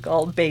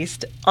musical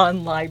based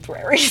on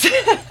libraries.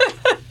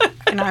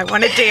 And I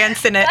want to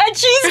dance in it. And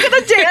she's going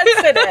to dance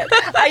in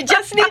it. I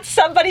just need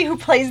somebody who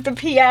plays the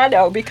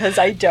piano because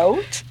I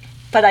don't.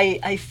 But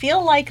I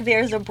feel like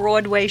there's a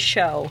Broadway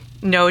show.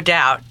 No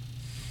doubt.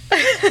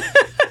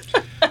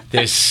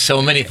 There's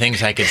so many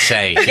things I could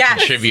say to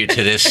contribute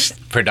to this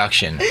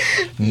production.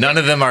 None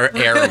of them are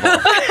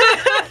airable.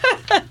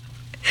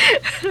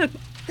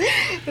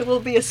 It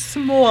will be a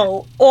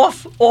small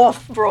off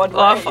Broadway.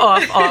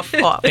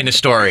 Off. In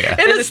Astoria.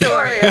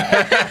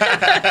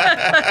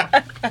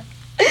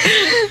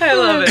 I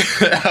love it.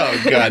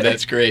 Oh, God,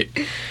 that's great.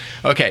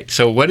 Okay,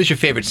 so what is your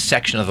favorite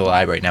section of the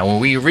library? Now, when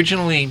we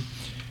originally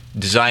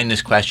designed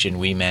this question,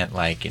 we meant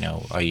like,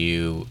 are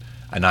you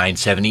a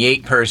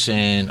 978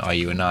 person? Are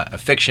you a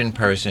fiction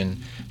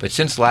person? But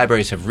since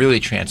libraries have really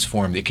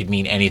transformed, it could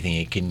mean anything.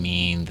 It could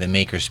mean the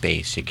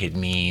makerspace. It could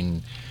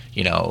mean,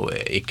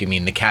 it could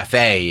mean the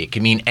cafe. It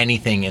could mean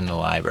anything in the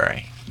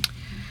library.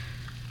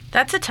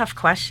 That's a tough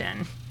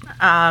question.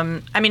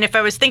 If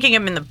I was thinking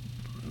of in the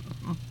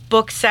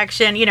book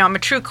section. You know, I'm a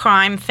true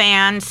crime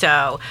fan,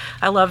 so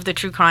I love the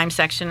true crime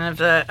section of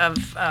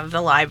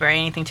the library.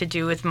 Anything to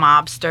do with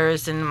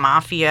mobsters and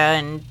mafia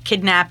and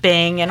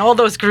kidnapping and all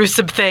those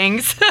gruesome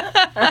things.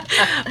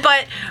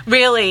 But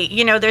really,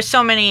 you know, there's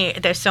so many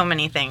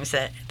things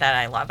that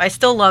I love. I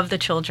still love the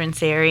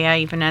children's area,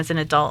 even as an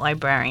adult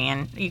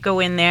librarian. You go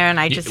in there, and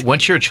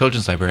once you're a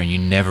children's librarian, you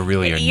never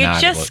really are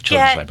not a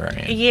children's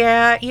librarian.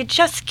 Yeah, you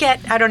just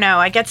get, I don't know,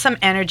 I get some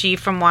energy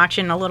from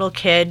watching a little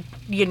kid,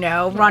 you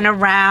know, run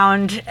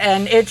around,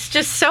 and it's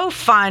just so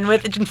fun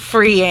and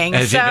freeing.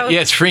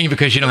 It's freeing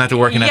because you don't have to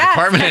work in that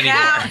department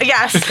anymore.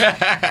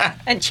 Yes.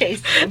 And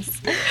chase things.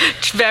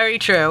 Very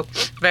true.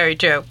 Very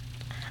true.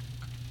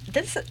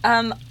 This,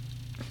 I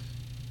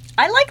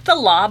like the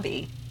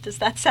lobby. Does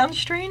that sound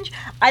strange?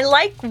 I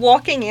like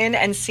walking in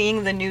and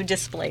seeing the new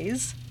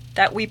displays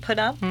that we put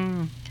up.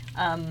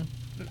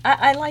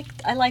 I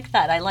like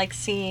that. I like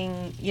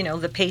seeing, you know,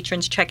 the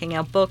patrons checking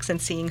out books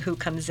and seeing who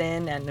comes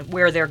in and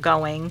where they're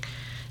going.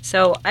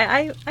 So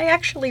I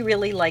actually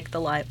really like the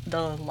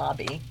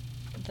lobby.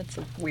 That's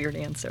a weird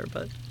answer,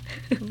 but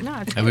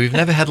no, and we've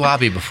never had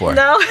lobby before.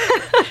 No.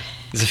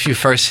 There's a few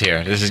firsts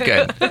here. This is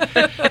good.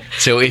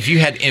 So if you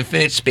had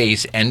infinite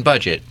space and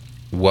budget,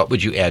 what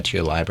would you add to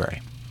your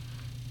library?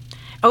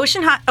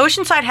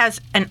 Oceanside has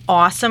an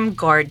awesome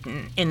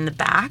garden in the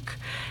back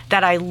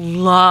that I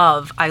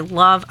love.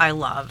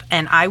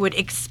 And I would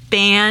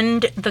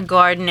expand the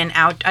garden and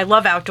I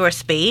love outdoor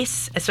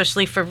space,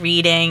 especially for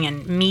reading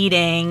and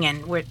meeting.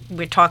 And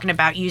we're talking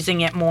about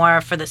using it more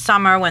for the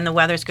summer when the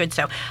weather's good.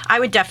 So I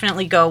would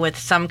definitely go with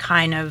some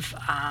kind of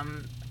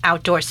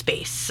outdoor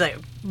space, so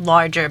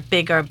larger,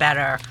 bigger,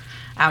 better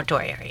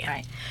outdoor area.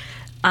 Right.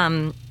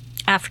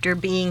 After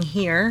being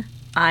here,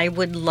 I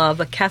would love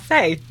a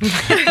cafe.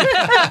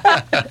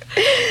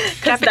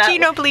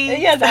 Cappuccino, please.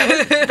 Yeah,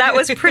 that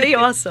was pretty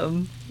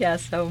awesome. Yeah,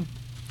 so.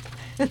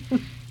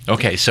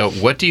 Okay, so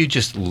what do you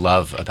just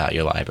love about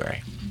your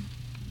library?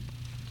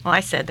 Well,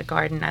 I said the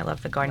garden. I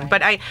love the garden.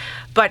 Right.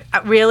 But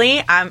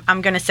really,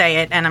 I'm going to say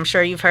it, and I'm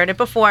sure you've heard it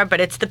before, but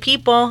it's the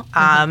people.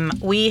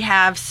 We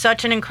have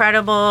such an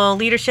incredible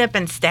leadership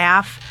and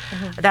staff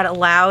that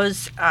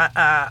allows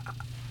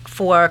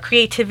for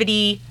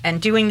creativity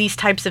and doing these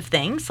types of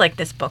things, like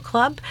this book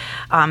club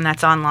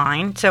that's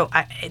online. So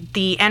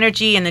the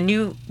energy and the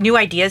new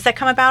ideas that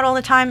come about all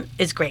the time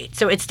is great.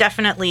 So it's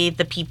definitely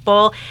the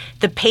people.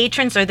 The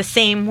patrons are the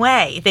same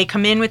way. They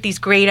come in with these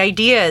great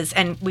ideas,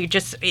 and we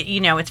just, you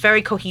know, it's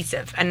very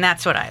cohesive, and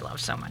that's what I love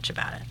so much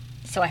about it.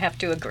 So I have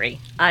to agree.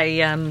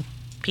 The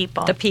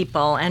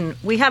people, and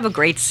we have a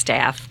great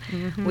staff.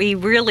 We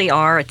really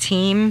are a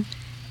team,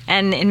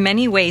 and in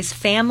many ways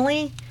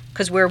family,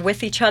 because we're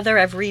with each other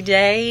every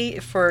day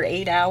for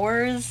 8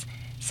 hours.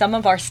 Some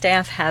of our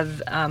staff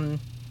have,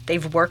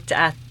 they've worked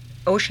at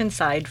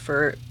Oceanside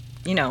for,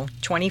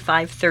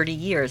 25, 30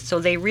 years. So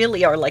they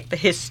really are like the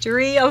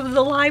history of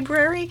the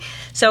library.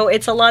 So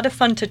it's a lot of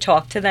fun to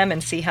talk to them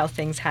and see how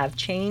things have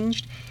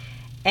changed.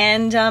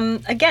 And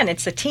again,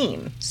 it's a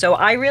team. So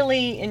I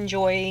really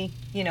enjoy,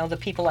 the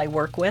people I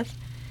work with.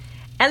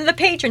 And the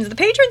patrons. The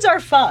patrons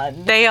are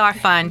fun. They are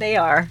fun. They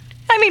are.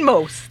 I mean,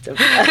 most of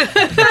them.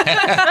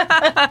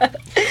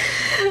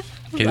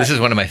 Okay, this is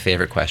one of my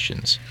favorite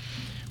questions.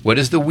 What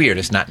is the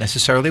weirdest, not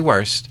necessarily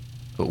worst,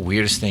 but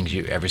weirdest things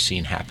you've ever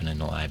seen happen in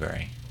the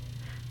library?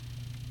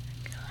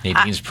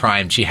 Nadine's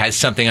primed. She has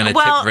something on the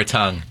tip of her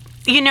tongue.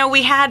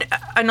 We had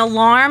an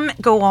alarm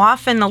go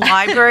off in the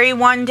library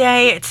one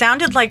day. It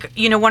sounded like,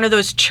 one of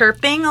those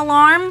chirping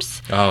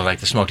alarms. Oh,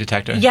 like the smoke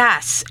detector?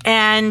 Yes.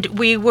 And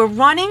we were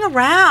running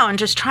around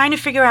just trying to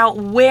figure out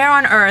where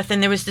on earth.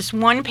 And there was this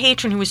one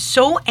patron who was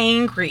so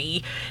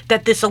angry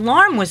that this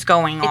alarm was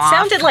going off. It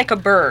sounded like a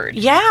bird.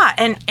 Yeah.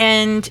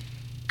 And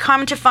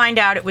come to find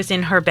out it was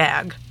in her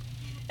bag.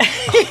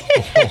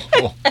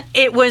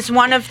 It was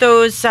one of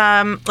those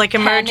like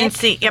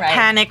emergency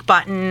panic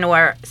button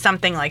or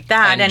something like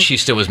that, and she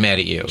still was mad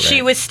at you, right?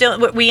 She was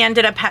still. We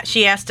ended up.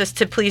 She asked us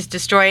to please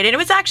destroy it, and it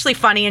was actually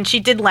funny, and she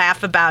did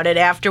laugh about it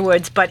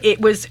afterwards. But it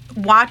was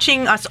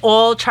watching us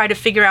all try to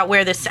figure out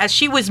where this, as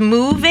she was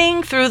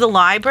moving through the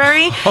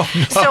library. Oh,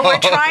 no. So we're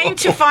trying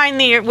to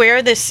find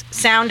where this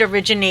sound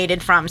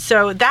originated from.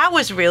 So that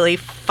was really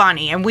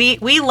funny, and we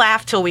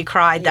laughed till we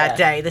cried that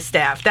day. The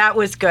staff, that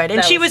was good,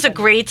 and she was a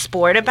great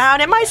sport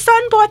about it. My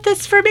son bought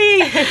this for me.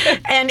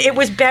 And it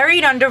was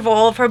buried under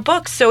all of her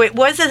books. So it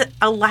was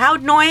a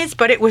loud noise,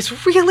 but it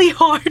was really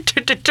hard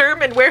to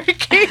determine where it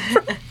came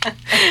from.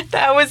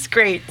 That was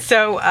great.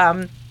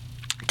 So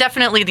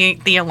definitely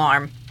the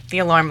alarm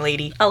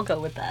lady. I'll go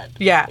with that.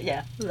 Yeah.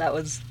 Yeah, that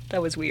was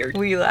weird.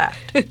 We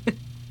laughed.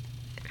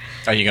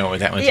 Are you going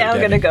with that one? Yeah, I'm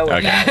going to go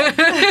with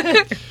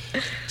that.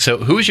 So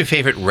who is your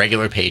favorite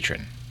regular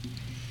patron?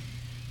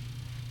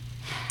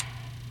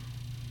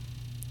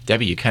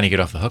 Debbie, you kind of get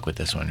off the hook with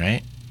this one,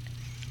 right?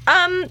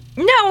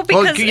 No,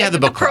 because you have the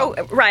book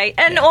club. Right,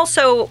 and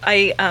also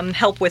I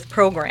help with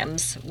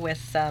programs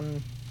with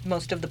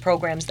most of the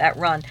programs that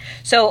run.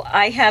 So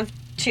I have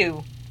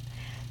two.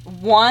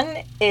 One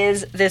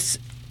is this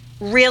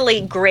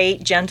really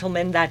great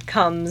gentleman that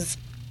comes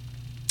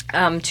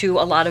to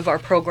a lot of our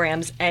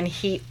programs, and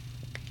he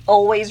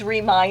always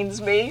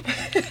reminds me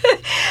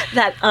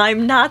that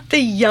I'm not the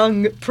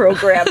young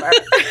programmer.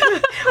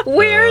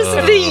 Where's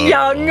the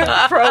young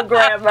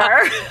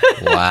programmer?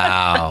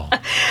 Wow.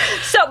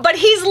 But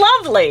he's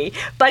lovely.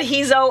 But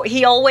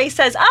he always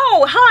says,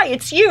 "Oh, hi,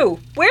 it's you.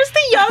 Where's the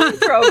young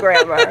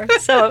programmer?"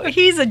 So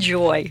he's a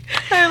joy.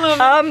 I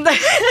love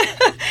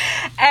it.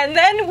 And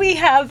then we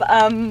have,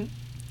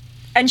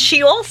 and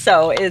she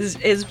also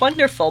is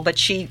wonderful, but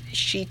she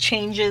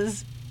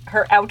changes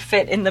her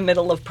outfit in the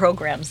middle of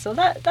programs, so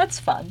that's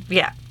fun.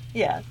 Yeah.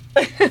 Yeah.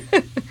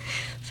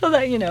 So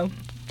that,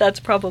 that's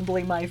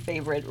probably my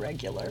favorite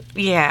regular.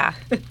 Yeah.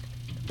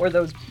 Or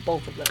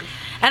both of those.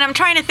 And I'm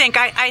trying to think.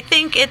 I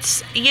think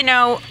it's,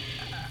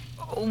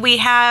 we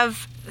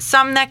have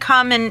some that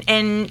come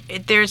and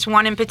there's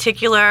one in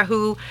particular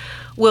who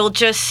will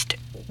just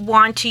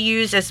want to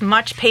use as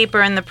much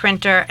paper in the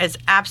printer as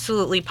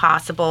absolutely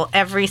possible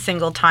every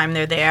single time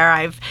they're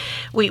there.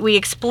 We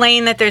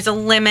explain that there's a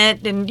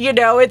limit, and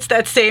it's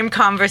that same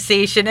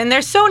conversation, and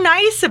they're so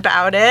nice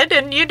about it,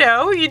 and you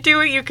do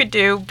what you could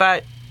do,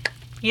 but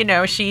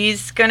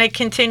she's going to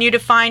continue to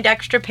find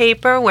extra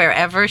paper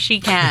wherever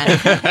she can.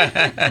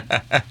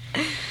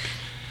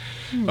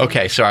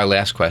 Okay, so our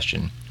last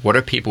question. What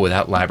are people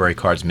without library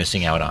cards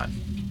missing out on?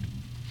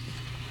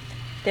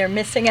 They're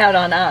missing out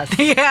on us.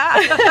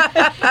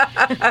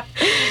 Yeah.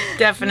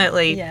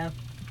 Definitely. Yeah.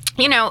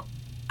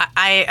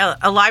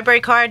 A library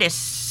card is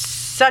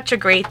such a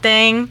great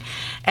thing.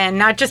 And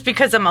not just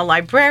because I'm a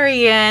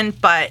librarian,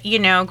 but,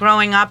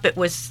 growing up, it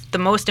was the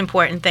most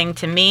important thing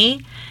to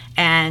me.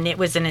 And it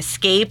was an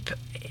escape,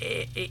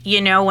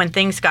 when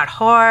things got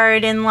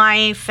hard in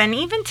life. And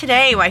even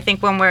today, I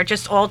think when we're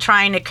just all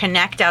trying to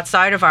connect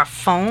outside of our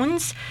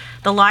phones,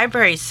 the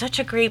library is such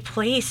a great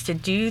place to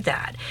do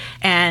that.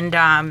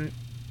 And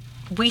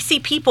we see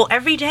people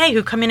every day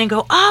who come in and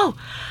go, "Oh,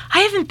 I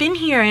haven't been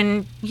here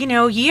in,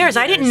 years.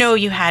 I didn't know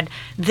you had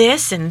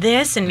this and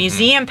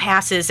museum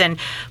passes and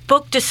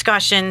book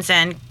discussions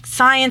and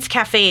science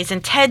cafes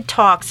and TED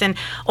Talks and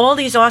all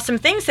these awesome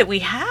things that we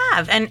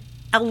have." And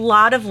a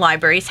lot of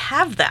libraries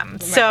have them.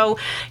 Right. So,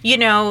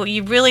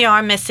 you really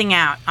are missing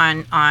out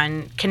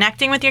on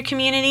connecting with your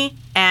community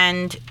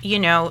and,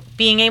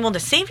 being able to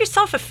save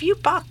yourself a few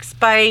bucks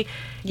by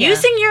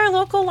using your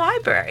local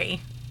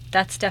library.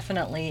 That's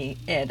definitely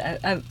it.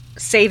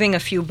 Saving a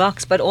few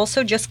bucks, but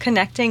also just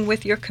connecting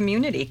with your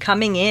community,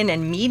 coming in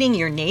and meeting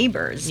your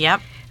neighbors.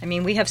 Yep. I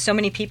mean, we have so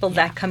many people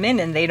that come in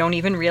and they don't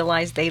even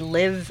realize they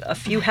live a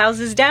few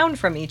houses down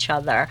from each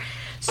other.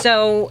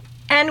 So,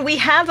 and we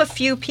have a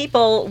few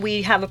people,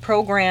 we have a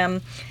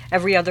program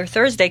every other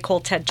Thursday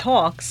called TED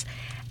Talks,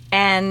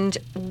 and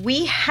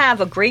we have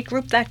a great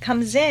group that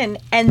comes in,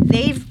 and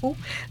they've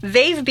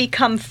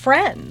become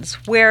friends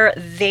where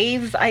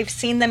I've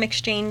seen them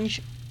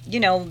exchange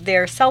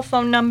their cell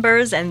phone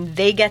numbers, and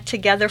they get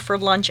together for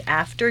lunch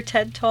after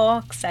TED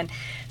Talks. And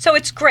so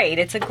it's great.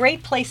 It's a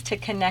great place to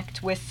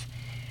connect with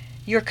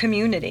your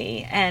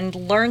community and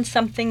learn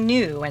something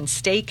new and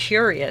stay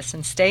curious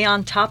and stay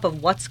on top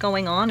of what's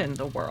going on in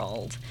the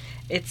world.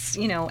 It's,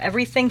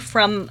 everything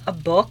from a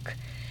book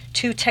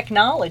to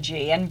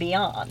technology and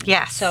beyond.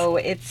 Yes. So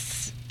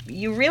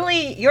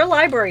your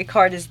library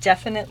card is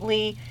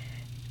definitely,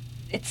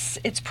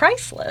 it's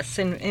priceless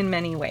in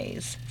many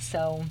ways.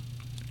 So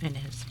it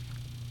is.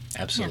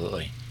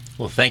 Absolutely. Yeah.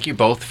 Well, thank you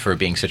both for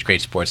being such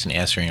great sports and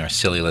answering our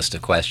silly list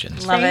of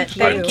questions. Love it.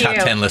 Thank you. Top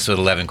 10 list with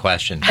 11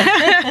 questions.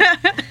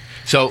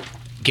 So,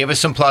 give us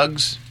some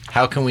plugs.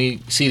 How can we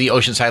see the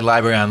Oceanside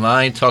Library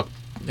online? Talk,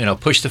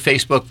 push the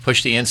Facebook,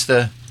 push the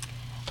Insta.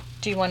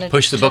 Do you want to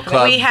push the book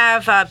club? We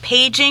have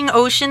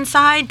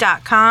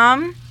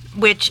pagingoceanside.com,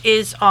 which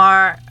is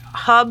our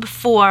hub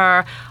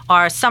for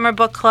our summer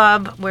book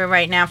club. We're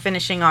right now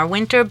finishing our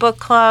winter book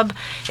club.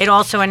 It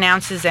also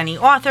announces any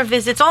author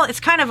visits. It's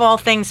kind of all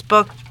things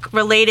book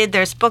related.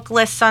 There's book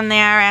lists on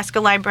there, Ask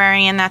a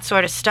Librarian, that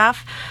sort of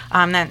stuff.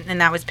 And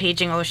that was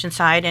Paging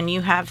Oceanside. And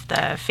you have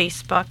the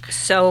Facebook.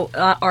 So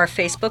our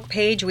Facebook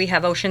page, we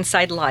have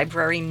Oceanside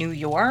Library New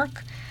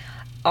York.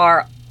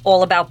 Our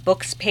All About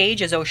Books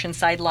page is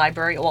Oceanside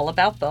Library All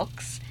About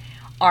Books.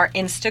 Our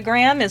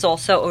Instagram is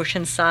also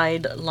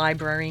Oceanside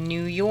Library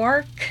New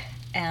York.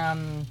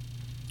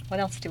 What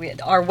else do we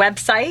have? Our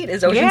website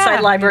is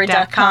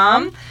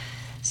oceansidelibrary.com.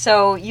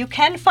 So you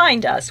can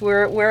find us.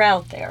 We're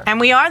out there. And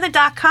we are the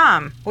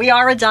 .com. We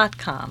are a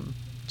 .com.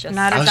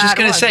 Not a I was just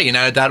going to say, you're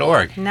not a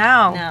 .org.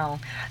 No.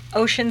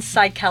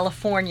 Oceanside,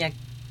 California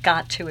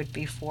got to it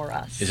before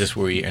us. Is this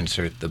where we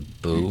insert the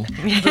boo?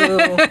 Boo.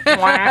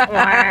 Wah,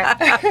 wah.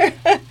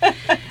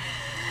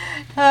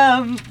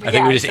 I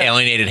think we just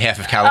alienated half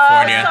of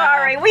California. Oh,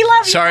 sorry. We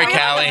love you. Sorry,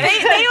 Callie.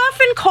 They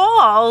often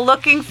call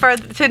looking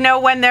to know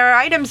when their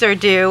items are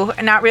due,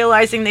 and not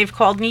realizing they've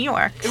called New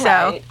York.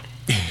 So.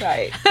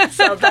 Right.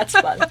 So that's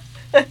fun.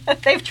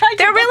 They've tried to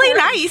They're really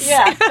nice.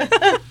 Yeah.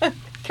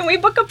 Can we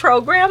book a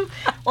program?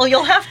 Well,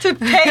 you'll have to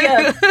pay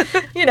a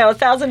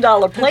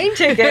 $1,000 plane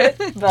ticket,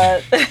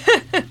 but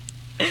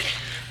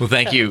Well,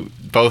 thank you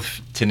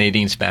both to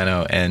Nadine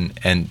Spano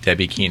and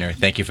Debbie Keener.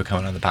 Thank you for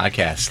coming on the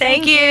podcast.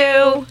 Thank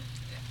you.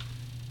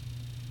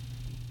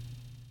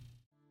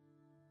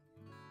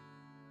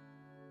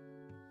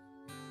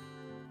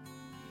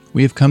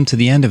 We have come to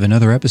the end of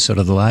another episode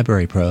of the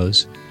Library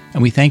Pros,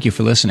 and we thank you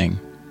for listening.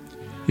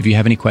 If you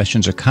have any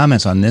questions or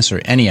comments on this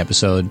or any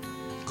episode,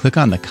 click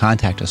on the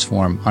Contact Us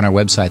form on our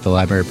website,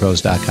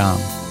 thelibrarypros.com.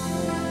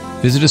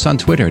 Visit us on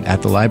Twitter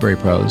at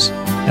 @TheLibraryPros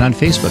and on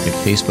Facebook at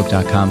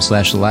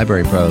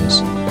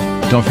facebook.com/TheLibraryPros.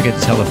 Don't forget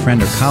to tell a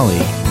friend or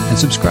colleague and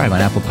subscribe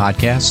on Apple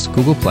Podcasts,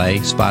 Google Play,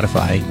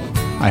 Spotify,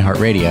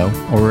 iHeartRadio,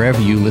 or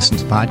wherever you listen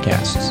to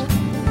podcasts.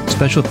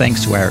 Special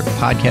thanks to our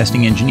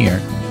podcasting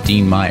engineer,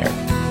 Dean Meyer.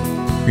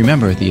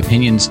 Remember, the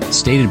opinions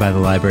stated by the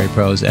Library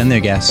Pros and their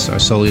guests are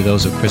solely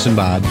those of Chris and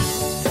Bob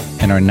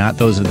and are not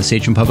those of the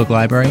Sachem Public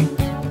Library,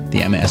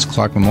 the M.S.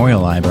 Clark Memorial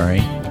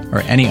Library,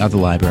 or any other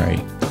library.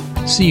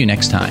 See you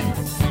next time.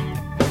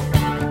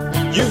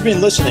 You've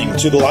been listening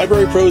to the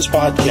Library Pros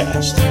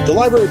Podcast. The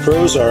Library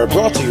Pros are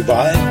brought to you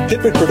by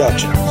Pippin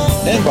Productions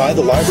and by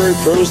the Library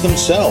Pros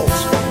themselves,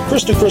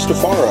 Krista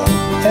Cristofaro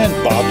and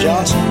Bob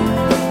Johnson.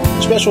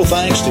 Special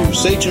thanks to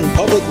Sachem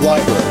Public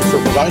Library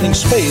for providing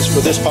space for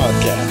this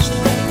podcast.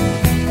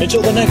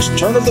 Until the next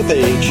turn of the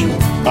page,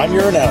 I'm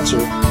your announcer,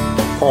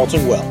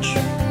 Carlton Welch.